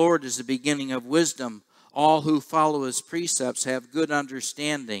fear of the Lord is the beginning of wisdom. All who follow his precepts have good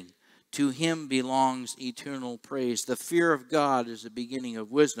understanding. To him belongs eternal praise. The fear of God is the beginning of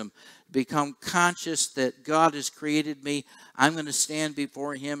wisdom. Become conscious that God has created me. I'm going to stand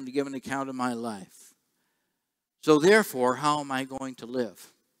before him to give an account of my life. So therefore, how am I going to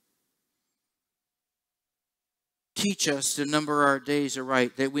live? Teach us to number our days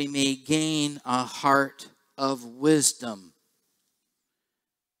aright, that we may gain a heart of wisdom.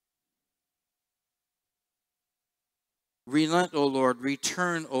 Relent, O Lord.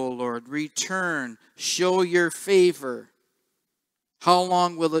 Return, O Lord. Return. Show your favor. How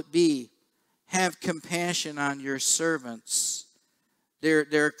long will it be? Have compassion on your servants.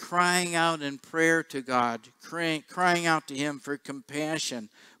 They're crying out in prayer to God, crying out to him for compassion.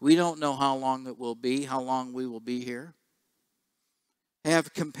 We don't know how long it will be, how long we will be here.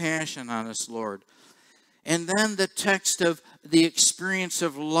 Have compassion on us, Lord. And then the text of the experience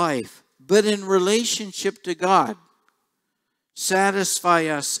of life, but in relationship to God. Satisfy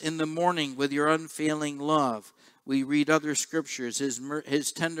us in the morning with your unfailing love. We read other scriptures.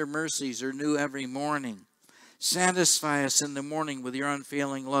 His tender mercies are new every morning. Satisfy us in the morning with your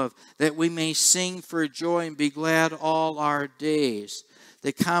unfailing love, that we may sing for joy and be glad all our days.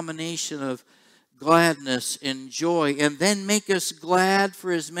 The combination of gladness and joy. And then make us glad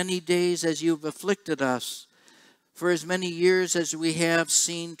for as many days as you've afflicted us. For as many years as we have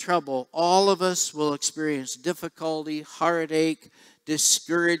seen trouble, all of us will experience difficulty, heartache,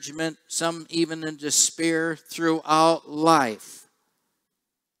 discouragement, some even in despair throughout life.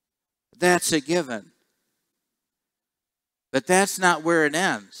 That's a given. But that's not where it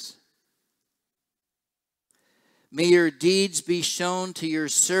ends. May your deeds be shown to your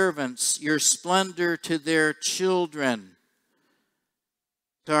servants, your splendor to their children.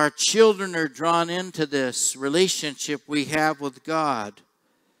 So our children are drawn into this relationship we have with God.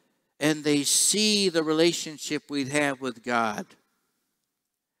 And they see the relationship we have with God.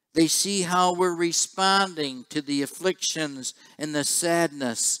 They see how we're responding to the afflictions and the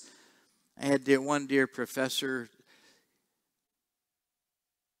sadness. I had one dear professor.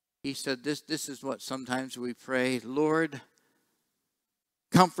 He said, this is what sometimes we pray. Lord,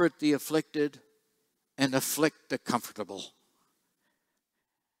 comfort the afflicted and afflict the comfortable.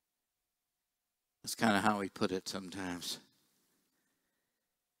 That's kind of how we put it sometimes.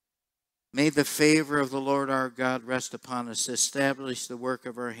 May the favor of the Lord our God rest upon us. Establish the work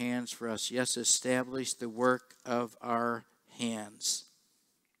of our hands for us. Yes, establish the work of our hands.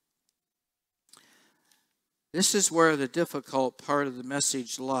 This is where the difficult part of the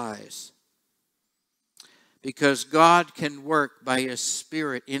message lies. Because God can work by his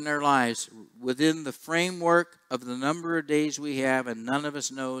Spirit in our lives within the framework of the number of days we have, and none of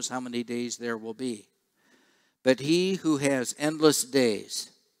us knows how many days there will be. But he who has endless days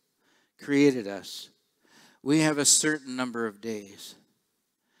created us. We have a certain number of days.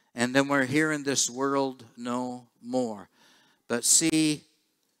 And then we're here in this world no more. But see,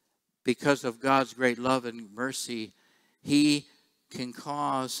 because of God's great love and mercy, he can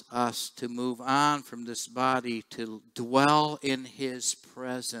cause us to move on from this body to dwell in his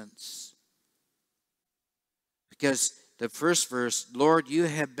presence. Because the first verse, Lord, you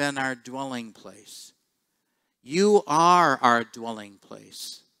have been our dwelling place. You are our dwelling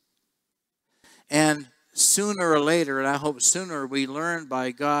place. And sooner or later, and I hope sooner, we learn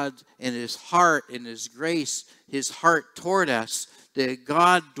by God in his heart, in his grace, his heart toward us, that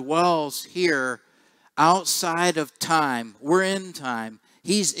God dwells here outside of time. We're in time.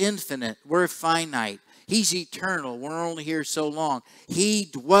 He's infinite. We're finite. He's eternal. We're only here so long. He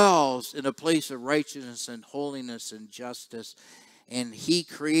dwells in a place of righteousness and holiness and justice. And he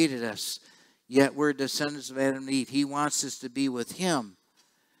created us. Yet we're descendants of Adam and Eve. He wants us to be with him.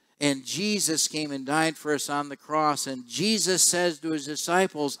 And Jesus came and died for us on the cross. And Jesus says to his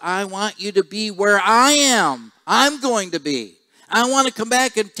disciples, I want you to be where I am. I'm going to be. I want to come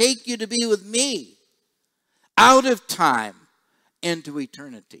back and take you to be with me. Out of time into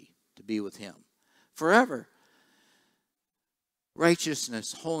eternity to be with him. Forever.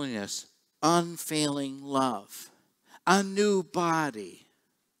 Righteousness, holiness, unfailing love. A new body.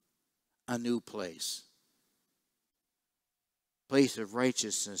 A new place. Place of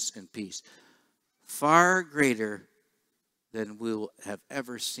righteousness and peace. Far greater than we'll have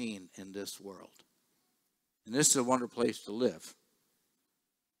ever seen in this world. And this is a wonderful place to live.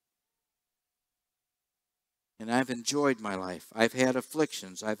 And I've enjoyed my life. I've had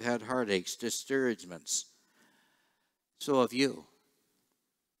afflictions. I've had heartaches, discouragements. So have you.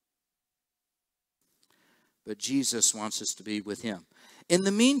 But Jesus wants us to be with him. In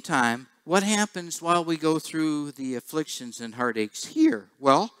the meantime, what happens while we go through the afflictions and heartaches here?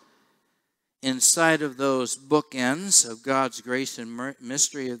 Well, inside of those bookends of God's grace and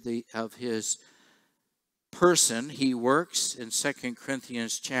mystery of his person, he works in 2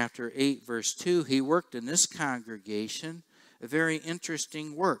 Corinthians chapter 8, verse 2. He worked in this congregation a very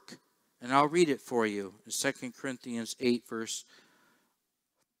interesting work. And I'll read it for you. 2 Corinthians 8, verse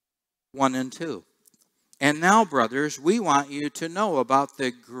 1 and 2. And now, brothers, we want you to know about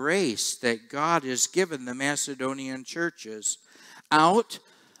the grace that God has given the Macedonian churches out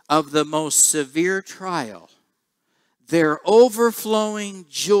of the most severe trial. Their overflowing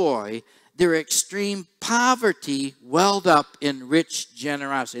joy, their extreme poverty welled up in rich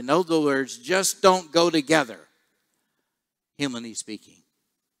generosity. In other words, just don't go together, humanly speaking.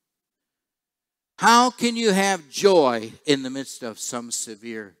 How can you have joy in the midst of some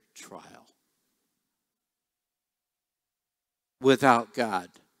severe trial? Without God.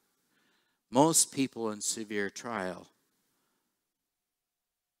 Most people in severe trial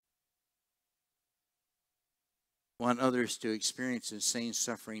want others to experience the same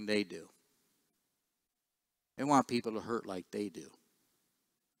suffering they do. They want people to hurt like they do.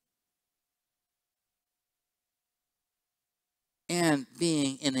 And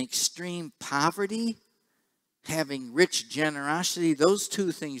being in extreme poverty, having rich generosity, those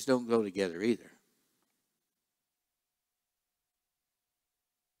two things don't go together either.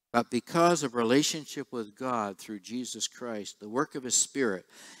 But because of relationship with God through Jesus Christ, the work of his Spirit,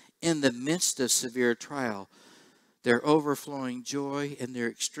 in the midst of severe trial, their overflowing joy and their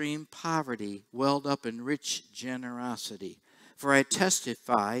extreme poverty welled up in rich generosity. For I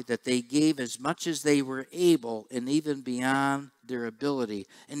testify that they gave as much as they were able and even beyond their ability.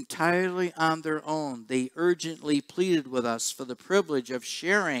 Entirely on their own, they urgently pleaded with us for the privilege of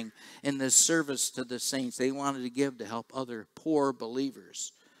sharing in this service to the saints. They wanted to give to help other poor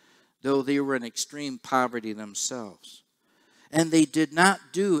believers, though they were in extreme poverty themselves. And they did not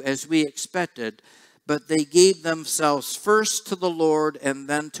do as we expected, but they gave themselves first to the Lord and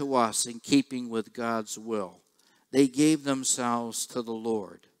then to us in keeping with God's will. They gave themselves to the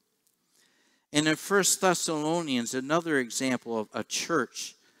Lord. And in 1 Thessalonians, another example of a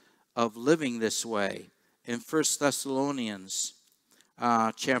church of living this way. In 1 Thessalonians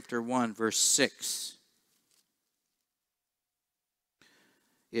chapter 1, verse 6.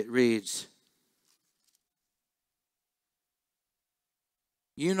 It reads,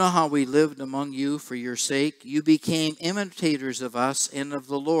 you know how we lived among you for your sake. You became imitators of us and of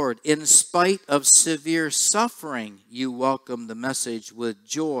the Lord. In spite of severe suffering, you welcomed the message with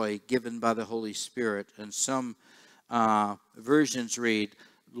joy given by the Holy Spirit. And some versions read,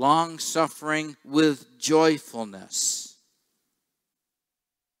 long suffering with joyfulness.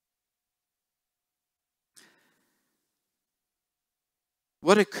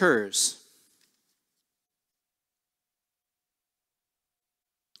 What occurs?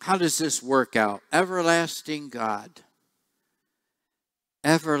 How does this work out? Everlasting God,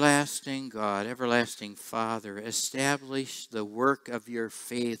 everlasting Father, establish the work of your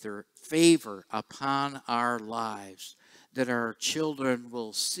favor upon our lives, that our children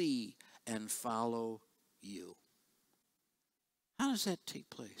will see and follow you. How does that take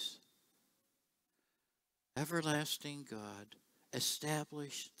place? Everlasting God,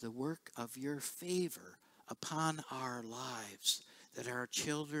 establish the work of your favor upon our lives, that our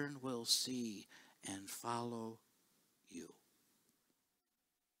children will see and follow you.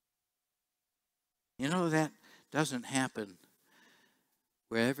 You know, that doesn't happen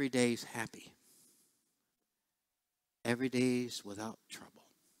where every day's happy. Every day is without trouble.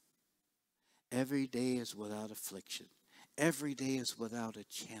 Every day is without affliction. Every day is without a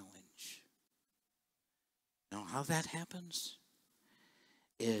challenge. Now, how that happens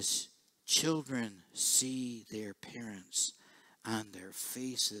is children see their parents on their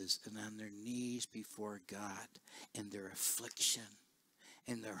faces and on their knees before God in their affliction,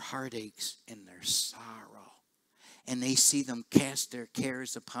 in their heartaches, in their sorrow. And they see them cast their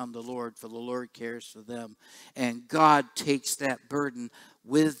cares upon the Lord, for the Lord cares for them. And God takes that burden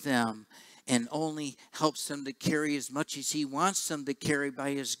with them and only helps them to carry as much as He wants them to carry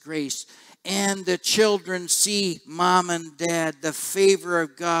by His grace. And the children see mom and dad, the favor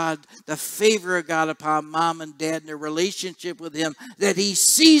of God upon mom and dad and their relationship with Him, that He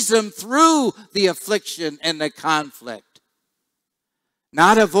sees them through the affliction and the conflict,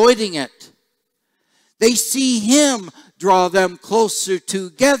 not avoiding it. They see Him draw them closer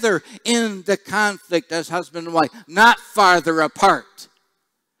together in the conflict as husband and wife, not farther apart.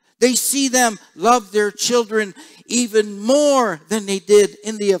 They see them love their children even more than they did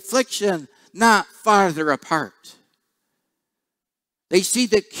in the affliction, not farther apart. They see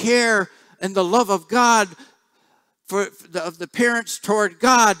the care and the love of God, of the parents toward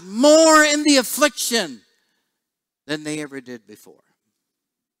God, more in the affliction than they ever did before.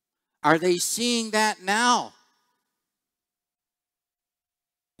 Are they seeing that now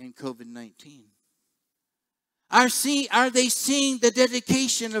in COVID-19? Are they seeing the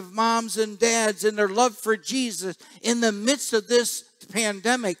dedication of moms and dads and their love for Jesus in the midst of this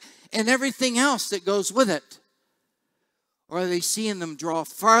pandemic and everything else that goes with it? Or are they seeing them draw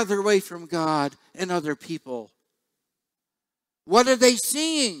farther away from God and other people? What are they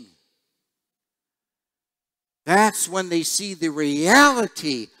seeing? That's when they see the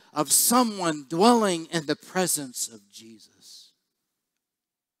reality of someone dwelling in the presence of Jesus.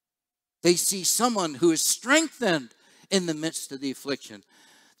 They see someone who is strengthened in the midst of the affliction.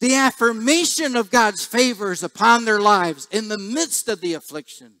 The affirmation of God's favors upon their lives in the midst of the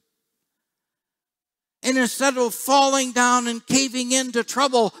affliction. And instead of falling down and caving into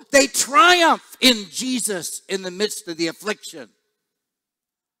trouble, they triumph in Jesus in the midst of the affliction.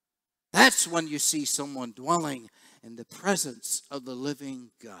 That's when you see someone dwelling in the presence of the living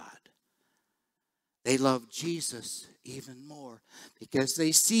God. They love Jesus even more because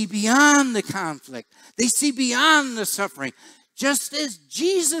they see beyond the conflict. They see beyond the suffering, just as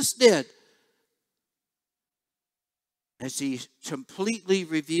Jesus did. As He completely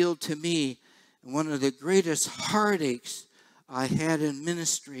revealed to me one of the greatest heartaches I had in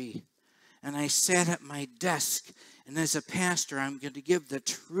ministry. And I sat at my desk, and as a pastor, I'm going to give the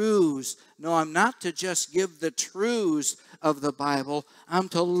truths. No, I'm not to just give the truths of the Bible. I'm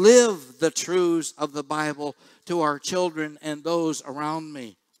to live the truths of the Bible to our children and those around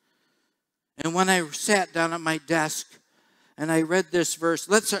me. And when I sat down at my desk and I read this verse,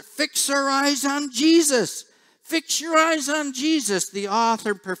 let's fix our eyes on Jesus. Fix your eyes on Jesus, the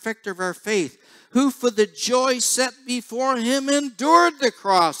author and perfecter of our faith, who for the joy set before Him endured the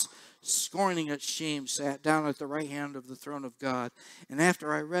cross, scorning its shame, sat down at the right hand of the throne of God. And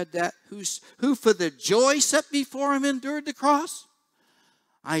after I read that, who for the joy set before Him endured the cross?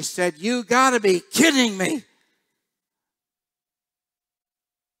 I said, you got to be kidding me.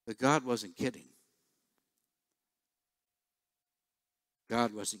 But God wasn't kidding.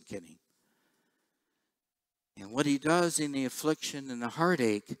 God wasn't kidding. And what He does in the affliction and the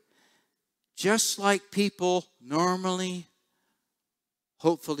heartache, just like people normally,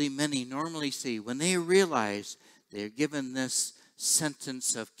 hopefully many normally see, when they realize they're given this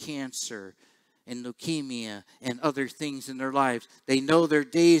sentence of cancer and leukemia and other things in their lives, they know their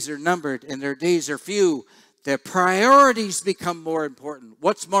days are numbered and their days are few. Their priorities become more important.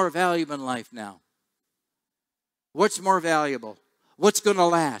 What's more valuable in life now? What's more valuable? What's going to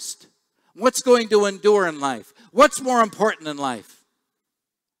last? What's going to endure in life? What's more important in life?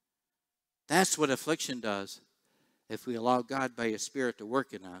 That's what affliction does. If we allow God by His Spirit to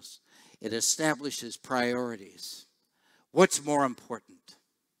work in us, it establishes priorities. What's more important?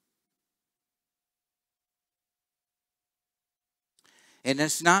 And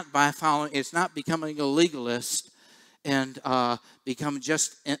it's not becoming a legalist and become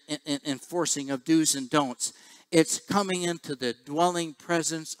just enforcing of do's and don'ts. It's coming into the dwelling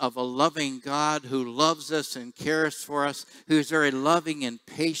presence of a loving God who loves us and cares for us, who's very loving and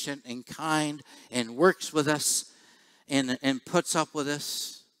patient and kind and works with us and puts up with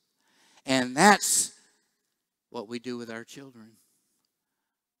us. And that's what we do with our children.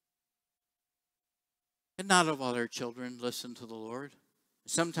 And not all our children listen to the Lord.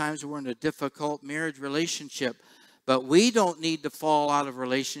 Sometimes we're in a difficult marriage relationship, but we don't need to fall out of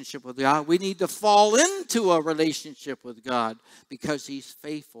relationship with God. We need to fall into a relationship with God because He's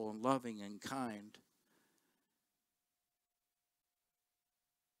faithful and loving and kind.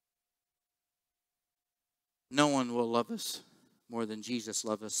 No one will love us more than Jesus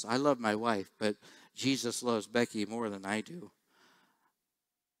loves us. I love my wife, but Jesus loves Becky more than I do.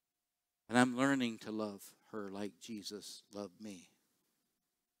 And I'm learning to love her like Jesus loved me.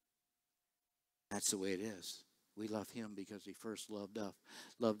 That's the way it is. We love Him because He first loved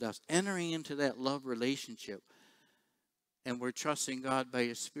us. Entering into that love relationship, and we're trusting God by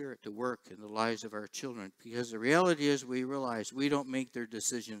His Spirit to work in the lives of our children. Because the reality is we realize we don't make their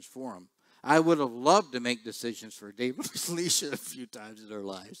decisions for them. I would have loved to make decisions for David and Alicia a few times in their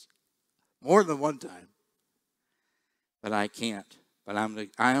lives. More than one time. But I can't. But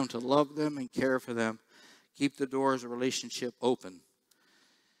I am to love them and care for them. Keep the doors of relationship open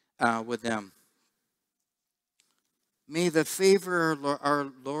with them. May the favor of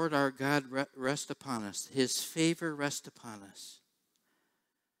our Lord our God rest upon us. His favor rest upon us.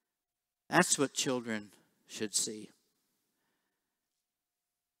 That's what children should see.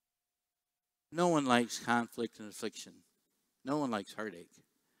 No one likes conflict and affliction. No one likes heartache.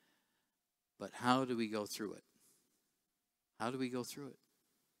 But how do we go through it? How do we go through it?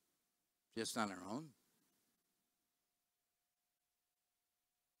 Just on our own?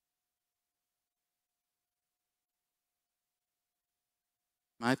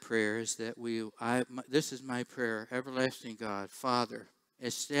 My prayer is that this is my prayer, everlasting God, Father,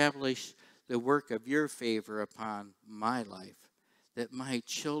 establish the work of your favor upon my life, that my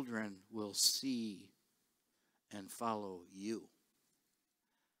children will see and follow you.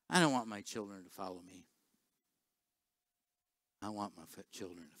 I don't want my children to follow me. I want my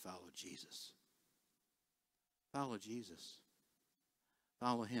children to follow Jesus. Follow Jesus.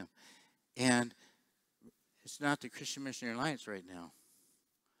 Follow Him. And it's not the Christian Missionary Alliance right now.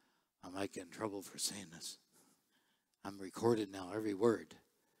 I might get in trouble for saying this. I'm recorded now, every word.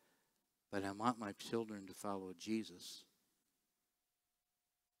 But I want my children to follow Jesus.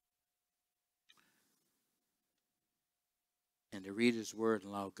 And to read His Word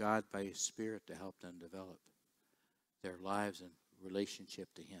and allow God by His Spirit to help them develop their lives in relationship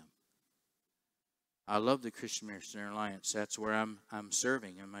to Him. I love the Christian Missionary Alliance. That's where I'm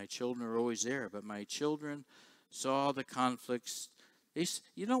serving, and my children are always there. But my children saw the conflicts.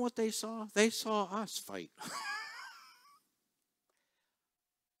 You know what they saw? They saw us fight.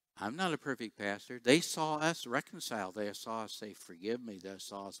 I'm not a perfect pastor. They saw us reconcile. They saw us say, forgive me. They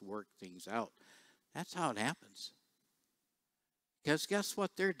saw us work things out. That's how it happens. Because guess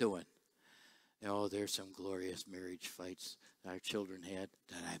what they're doing? Oh, there's some glorious marriage fights our children had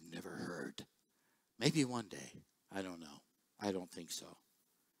that I've never heard. Maybe one day. I don't know. I don't think so.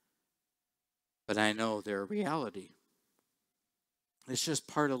 But I know they're a reality. It's just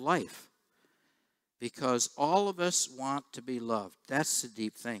part of life. Because all of us want to be loved. That's the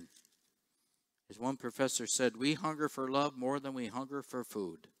deep thing. As one professor said, we hunger for love more than we hunger for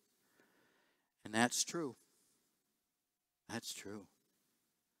food. And that's true. That's true.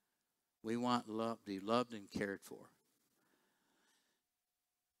 We want love, to be loved and cared for.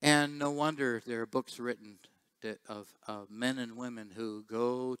 And no wonder there are books written of men and women who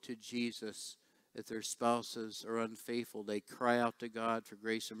go to Jesus if their spouses are unfaithful. They cry out to God for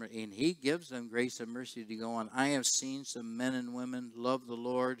grace and mercy, and He gives them grace and mercy to go on. I have seen some men and women love the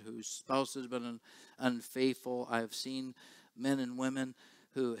Lord whose spouse has been unfaithful. I have seen men and women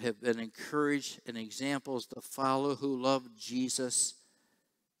who have been encouraged and examples to follow, who love Jesus.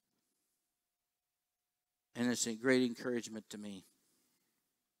 And it's a great encouragement to me.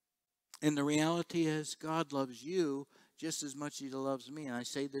 And the reality is, God loves you just as much as He loves me. And I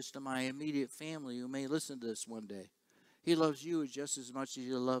say this to my immediate family who may listen to this one day. He loves you just as much as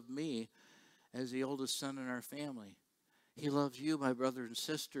He loved me as the oldest son in our family. He loves you, my brothers and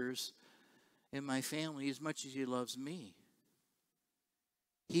sisters, in my family as much as He loves me.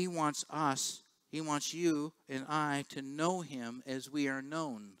 He wants us, He wants you and I to know Him as we are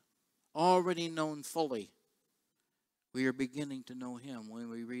known, already known fully. We are beginning to know Him when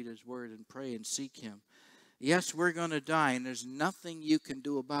we read His Word and pray and seek Him. Yes, we're going to die, and there's nothing you can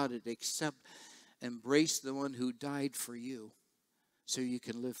do about it except embrace the one who died for you so you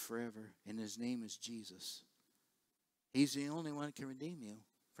can live forever. And His name is Jesus. He's the only one that can redeem you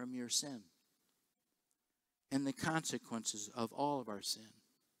from your sin and the consequences of all of our sin.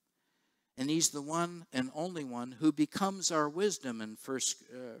 And he's the one and only one who becomes our wisdom in 1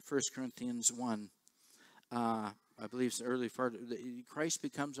 Corinthians 1. I believe it's the early part. Christ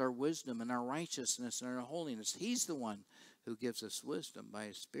becomes our wisdom and our righteousness and our holiness. He's the one who gives us wisdom by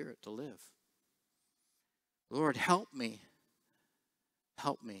his Spirit to live. Lord, help me.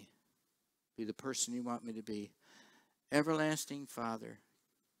 Help me be the person you want me to be. Everlasting Father,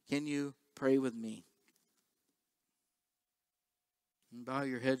 can you pray with me? And bow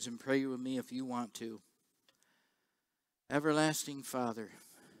your heads and pray with me if you want to. Everlasting Father,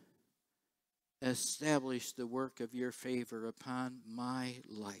 establish the work of your favor upon my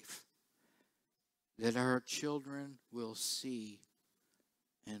life, that our children will see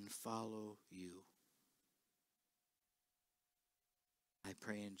and follow you. I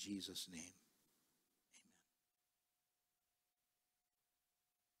pray in Jesus' name.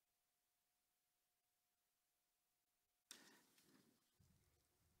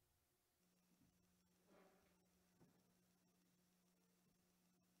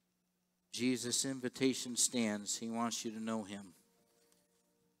 Jesus' invitation stands. He wants you to know him.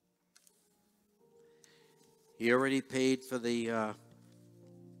 He already paid for the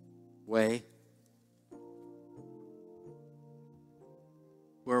way.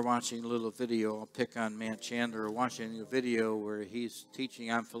 We're watching a little video. I'll pick on Matt Chandler. We're watching a video where he's teaching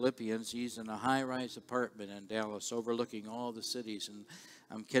on Philippians. He's in a high-rise apartment in Dallas overlooking all the cities. And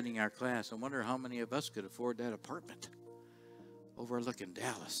I'm kidding our class. I wonder how many of us could afford that apartment overlooking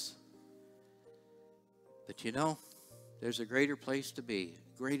Dallas. But you know, there's a greater place to be,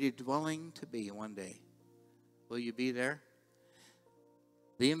 greater dwelling to be one day. Will you be there?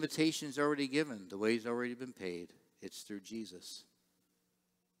 The invitation's already given. The way's already been paid. It's through Jesus.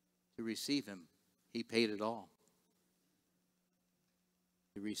 To receive him, he paid it all.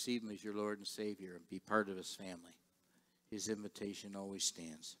 To receive him as your Lord and Savior and be part of his family. His invitation always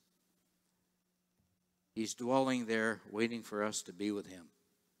stands. He's dwelling there, waiting for us to be with him.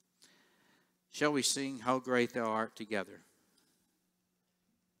 Shall we sing How Great Thou Art together?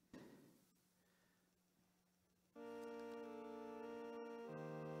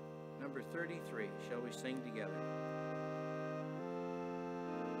 Number 33, shall we sing together?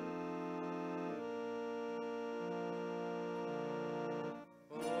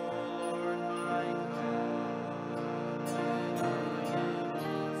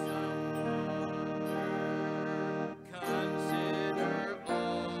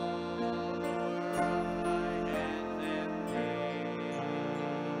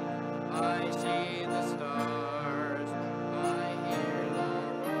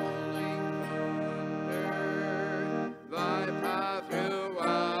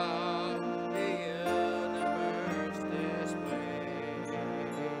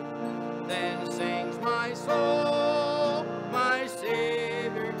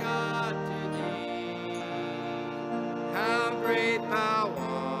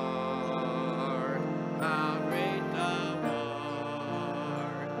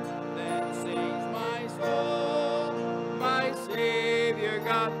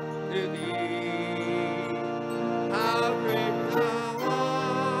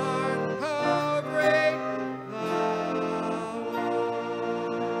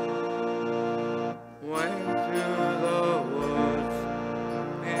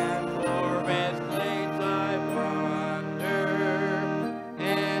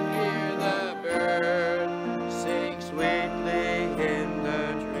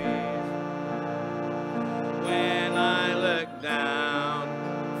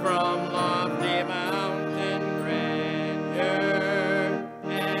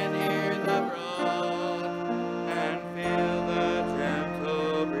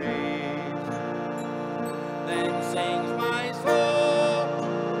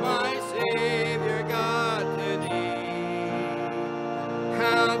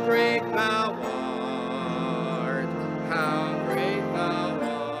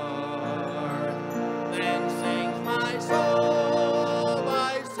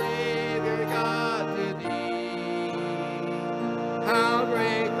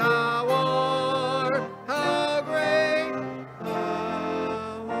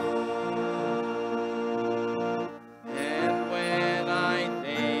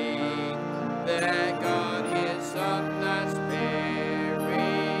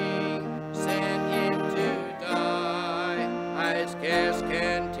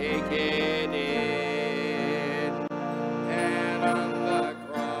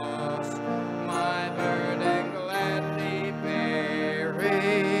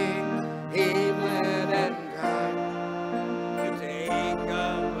 take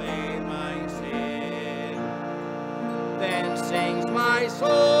away my sin. Then sings my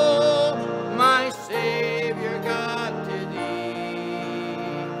soul, my Savior God, to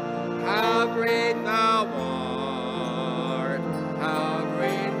thee. How great thou art, how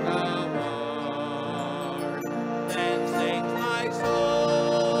great thou art. Then sings my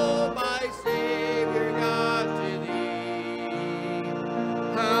soul, my Savior God, to thee.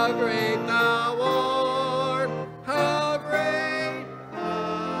 How great thou art, how great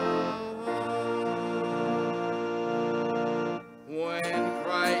thou art. When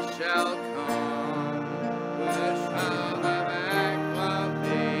Christ shall come with a shout of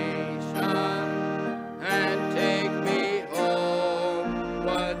acclamation and take me home,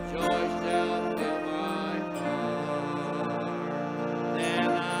 what joy shall fill my heart? Then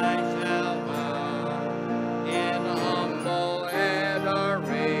I